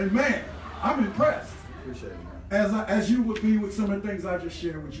 and man, I'm impressed. Appreciate it. As you would be with some of the things I just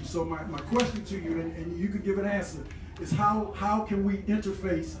shared with you. So my question to you, and you could give an answer, is how can we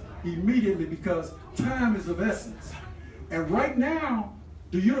interface immediately, because time is of essence. And right now,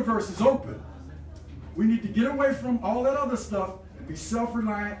 the universe is open. We need to get away from all that other stuff and be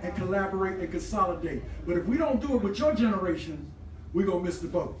self-reliant and collaborate and consolidate. But if we don't do it with your generation, we're going to miss the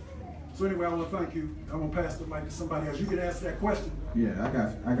boat. So anyway, I want to thank you. I'm going to pass the mic to somebody else. You can answer that question. Yeah,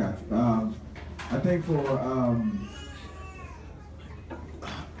 I got you. I think for,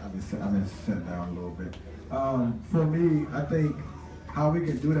 I've been sitting down a little bit. For me, I think how we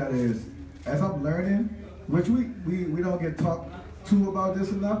can do that is, as I'm learning, which we don't get talked to about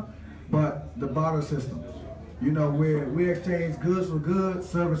this enough, but the barter system. You know, where we exchange goods for goods,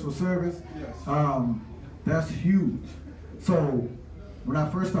 service for service. Yes. That's huge. So when I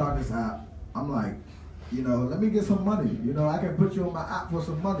first started this app, I'm like, you know, let me get some money. You know, I can put you on my app for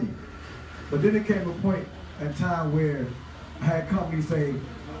some money. But then it came a point in time where I had companies say,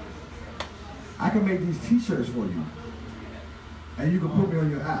 I can make these t-shirts for you. And you can put me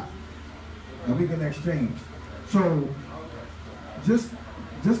on your app. And we can exchange. So just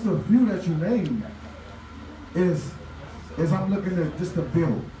the few that you named is I'm looking at just the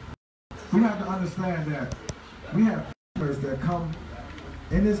build. We have to understand that we have that come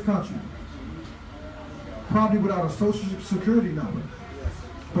in this country probably without a social security number,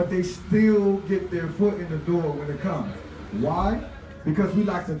 but they still get their foot in the door when it comes. Why? Because we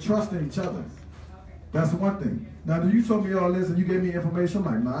like to trust in each other. That's one thing. Now, you told me all this and you gave me information. I'm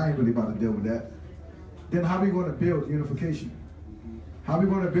like, nah, I ain't really about to deal with that. Then how are we going to build unification? How are we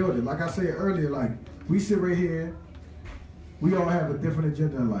going to build it? Like I said earlier, like we sit right here, we all have a different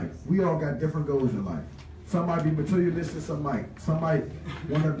agenda in life. We all got different goals in life. Some might be materialistic, some might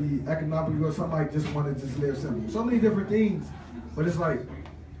want to be economical, some might just want to just live simple. So many different things, but it's like,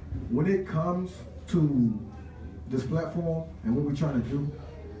 when it comes to this platform and what we're trying to do,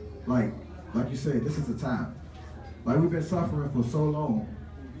 like you said, this is the time. Like we've been suffering for so long,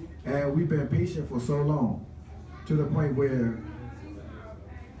 and we've been patient for so long, to the point where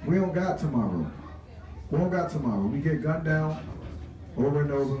we don't got tomorrow. We don't got tomorrow. We get gunned down over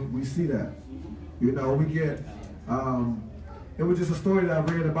and over. We see that. You know, we get, it was just a story that I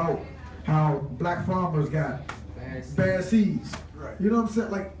read about how black farmers got bad seeds. Right. You know what I'm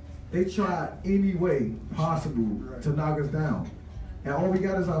saying? Like, they tried any way possible to knock us down. And all we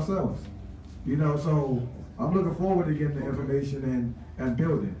got is ourselves. You know, so I'm looking forward to getting the information and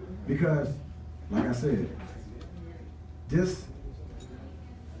building. Because, like I said, this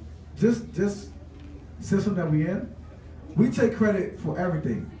system that we in, we take credit for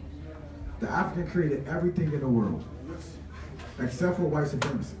everything. The African created everything in the world, except for white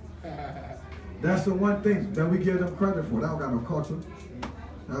supremacy. That's the one thing that we give them credit for. They don't got no culture.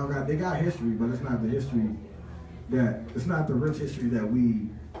 They got history, but it's not the history it's not the rich history that we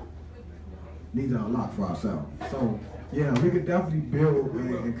need to unlock for ourselves. So, yeah, we could definitely build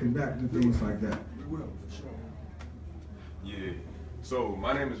and connect and things like that. We will, for sure. Yeah. So,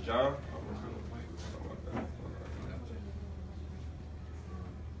 my name is John.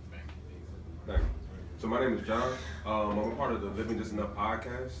 Thank you. So my name is John. I'm a part of the Living Just Enough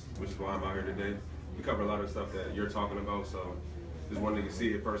podcast, which is why I'm out here today. We cover a lot of stuff that you're talking about, so just wanted to see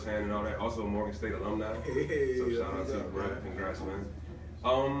it firsthand and all that. Also, Morgan State alumni. So shout out to you, bro. Congrats, man.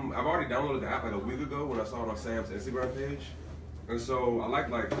 I've already downloaded the app like a week ago when I saw it on Sam's Instagram page. And so I like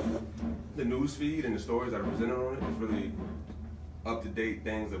the news feed and the stories that are presented on it. It's really up-to-date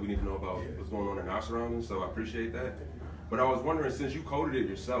things that we need to know about what's going on in our surroundings, so I appreciate that. But I was wondering, since you coded it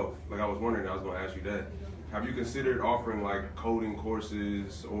yourself, I was going to ask you that, have you considered offering like coding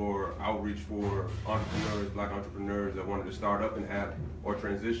courses or outreach for entrepreneurs, black entrepreneurs that wanted to start up an app or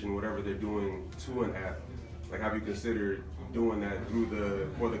transition whatever they're doing to an app? Like, have you considered doing that through the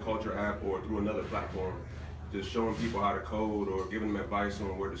For the Culture app or through another platform? Just showing people how to code or giving them advice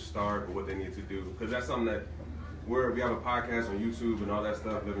on where to start or what they need to do? Because that's something that we have a podcast on YouTube and all that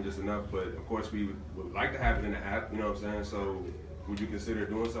stuff, Living Just Enough, but of course we would like to have it in the app, you know what I'm saying? So would you consider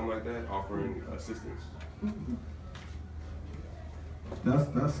doing something like that, offering assistance?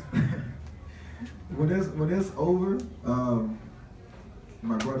 That's when it's over,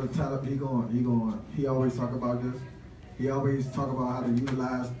 my brother Tyler, he always talk about this. He always talk about how to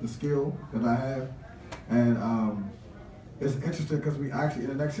utilize the skill that I have. And it's interesting because we actually,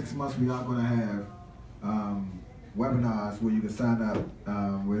 in the next 6 months, we are going to have webinars where you can sign up,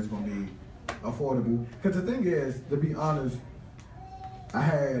 where it's going to be affordable. Because the thing is, to be honest, I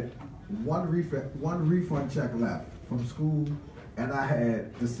had one refund check left from school, and I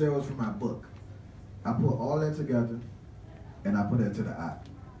had the sales for my book. I put all that together, and I put it to the app.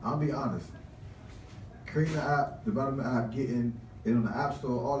 I'll be honest, creating the app, developing the app, getting it on the App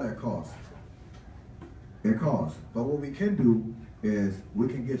Store, all that costs. It costs. But what we can do is we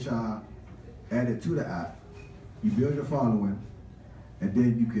can get y'all added to the app. You build your following, and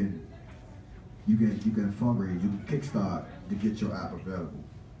then you can fundraise, you can kickstart to get your app available.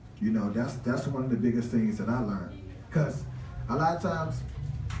 You know, that's one of the biggest things that I learned. Because a lot of times,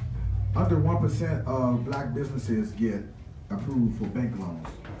 under 1% of black businesses get approved for bank loans,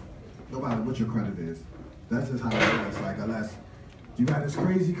 no matter what your credit is. That's just how it is. Like, unless you got this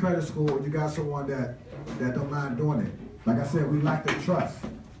crazy credit score, you got someone that don't mind doing it. Like I said, we like to trust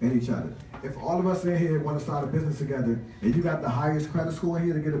in each other. If all of us in here want to start a business together, and you got the highest credit score in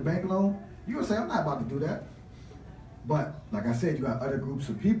here to get a bank loan, you're gonna say, I'm not about to do that. But like I said, you got other groups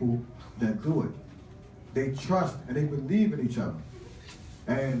of people that do it. They trust and they believe in each other.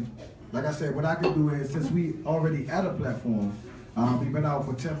 And like I said, what I can do is, since we already at a platform, we've been out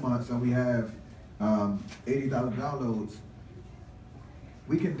for 10 months and we have 80,000 downloads,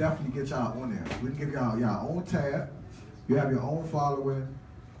 we can definitely get y'all on there. We can give y'all your own tab. You have your own following.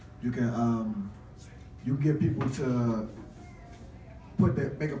 You can get people to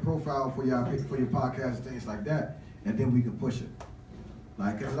make a profile for your podcast and things like that, and then we can push it.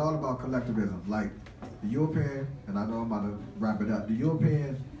 Like, it's all about collectivism. Like the European, and I know I'm about to wrap it up. The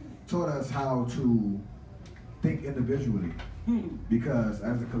European taught us how to think individually, because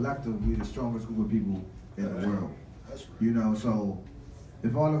as a collective, we're the strongest group of people in the world. You know, so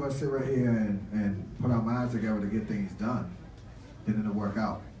if all of us sit right here and put our minds together to get things done, then it'll work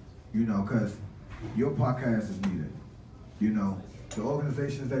out. You know, because your podcast is needed. You know, the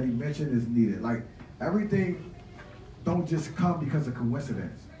organizations that you mentioned is needed. Like, everything don't just come because of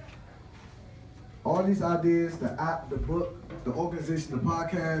coincidence. All these ideas, the app, the book, the organization, the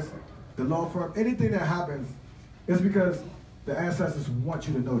podcast, the law firm, anything that happens is because the ancestors want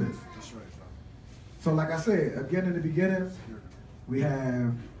you to know this. That's right. So like I said, again in the beginning, we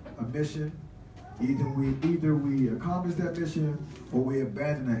have a mission. Either we accomplish that mission or we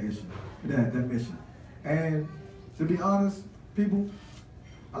abandon that mission. And to be honest, people,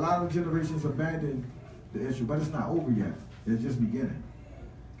 a lot of generations abandoned the issue, but it's not over yet. It's just beginning.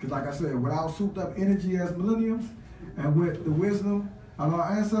 Because like I said, with our souped up energy as millenniums and with the wisdom of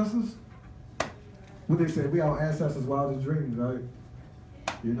our ancestors, what they say, we our ancestors' wildest dreams, right?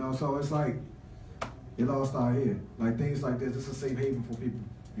 You know, so it's like, it all started here. Like, things like this is a safe haven for people.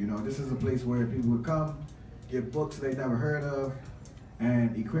 You know, this is a place where people would come, get books they never heard of,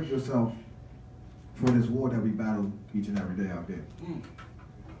 and equip yourself for this war that we battle each and every day out there.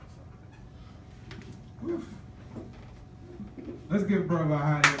 Let's give brother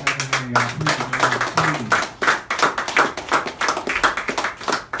Ahadi a hand,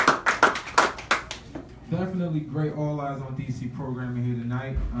 y'all. Definitely great All Eyes on DC programming here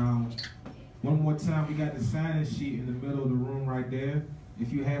tonight. One more time, we got the sign-in sheet in the middle of the room right there.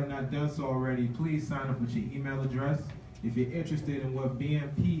 If you have not done so already, please sign up with your email address. If you're interested in what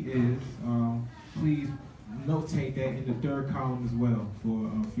BMP is, please notate that in the third column as well for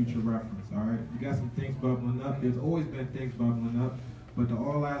future reference, all right? You got some things bubbling up. There's always been things bubbling up, but the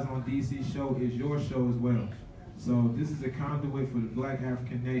All Eyes on DC show is your show as well. So this is a conduit for the Black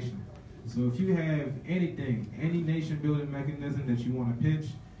African nation. So if you have anything, any nation building mechanism that you want to pitch,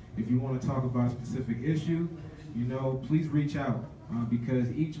 if you want to talk about a specific issue, you know, please reach out because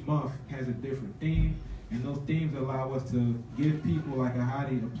each month has a different theme, and those themes allow us to give people like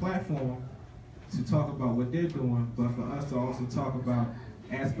Ahadi a platform to talk about what they're doing, but for us to also talk about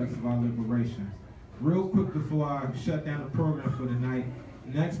aspects of our liberation. Real quick before I shut down the program for the night,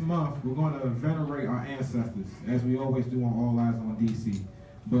 next month we're going to venerate our ancestors, as we always do on All Eyes on DC.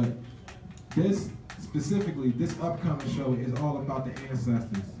 But this, specifically, this upcoming show is all about the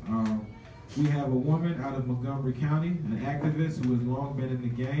ancestors. We have a woman out of Montgomery County, an activist who has long been in the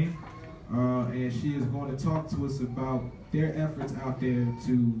game, and she is going to talk to us about their efforts out there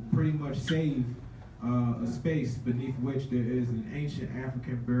to pretty much save a space beneath which there is an ancient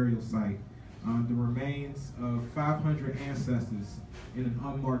African burial site. The remains of 500 ancestors in an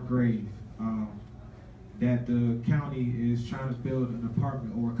unmarked grave that the county is trying to build an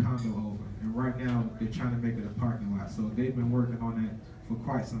apartment or a condo over. And right now, they're trying to make it a parking lot. So they've been working on that for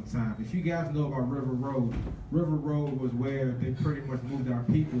quite some time. If you guys know about River Road was where they pretty much moved our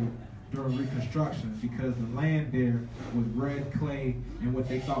people during Reconstruction because the land there was red clay and what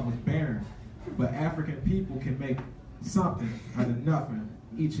they thought was barren. But African people can make something out of nothing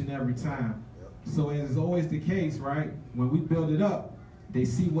each and every time. So as is always the case, right? When we build it up, they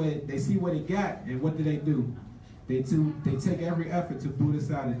see what they got, and what do? They take every effort to boot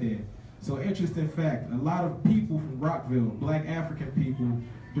us out of there. So interesting fact, a lot of people from Rockville, black African people,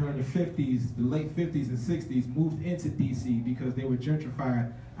 during the 50s, the late 50s and 60s, moved into DC because they were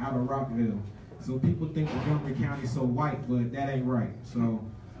gentrified out of Rockville. So people think Montgomery County is so white, but that ain't right. So,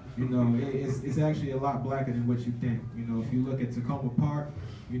 you know, it's actually a lot blacker than what you think. You know, if you look at Tacoma Park,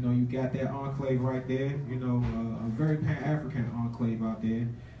 you know, you got that enclave right there, you know, a very Pan-African enclave out there.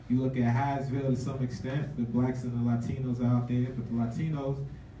 You look at Hyattsville to some extent, the blacks and the Latinos out there, but the Latinos,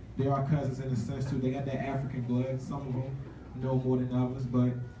 they are cousins in a sense too. They got that African blood. Some of them know more than others,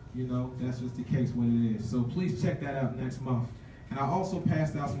 but you know, that's just the case what it is. So please check that out next month. And I also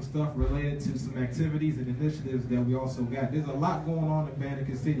passed out some stuff related to some activities and initiatives that we also got. There's a lot going on in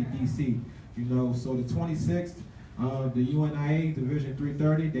Banneker City, DC. You know, so the 26th, the UNIA Division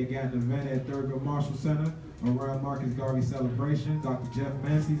 330, they got an event at Thurgood Marshall Center Honorable Marcus Garvey celebration. Dr. Jeff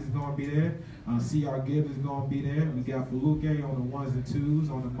Mancey's is going to be there. C.R. Gibbs is going to be there. We got Faluke on the ones and twos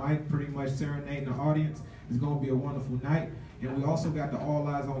on the mic, pretty much serenading the audience. It's going to be a wonderful night. And we also got the All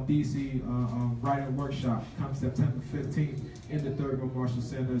Eyes on DC writing workshop come September 15th in the Thurgood Marshall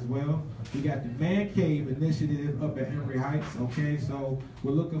Center as well. We got the Man Cave Initiative up at Emory Heights, okay? So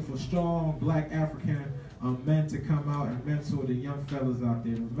we're looking for strong black African men to come out and mentor the young fellas out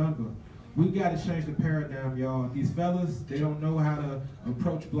there. Remember, we got to change the paradigm, y'all. These fellas, they don't know how to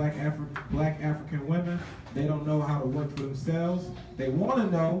approach black African women. They don't know how to work for themselves. They want to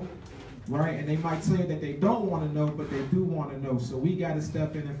know, right? And they might say that they don't want to know, but they do want to know. So we got to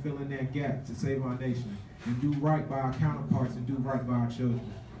step in and fill in that gap to save our nation and do right by our counterparts and do right by our children.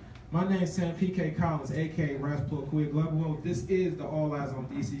 My name is Sam P.K. Collins, a.k.a. Rasplo Quig Globo. This is the All Eyes on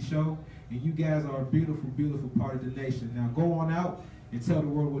DC show, and you guys are a beautiful, beautiful part of the nation. Now go on out and tell the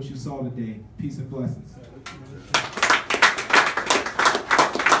world what you saw today. Peace and blessings.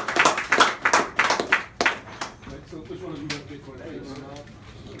 So which one of you got Bitcoin?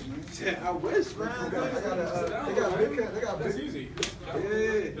 I wish, man. They got That's easy. Yeah.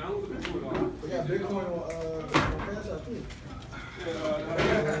 Download the Bitcoin on. They got Bitcoin on Cash App too. I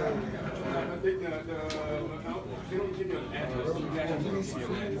think they don't give you an address. You Cash App doesn't give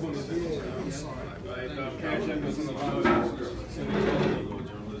you an address. Like Cash App doesn't allow you.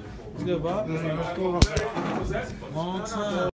 Good, Bob. What's that? Long time.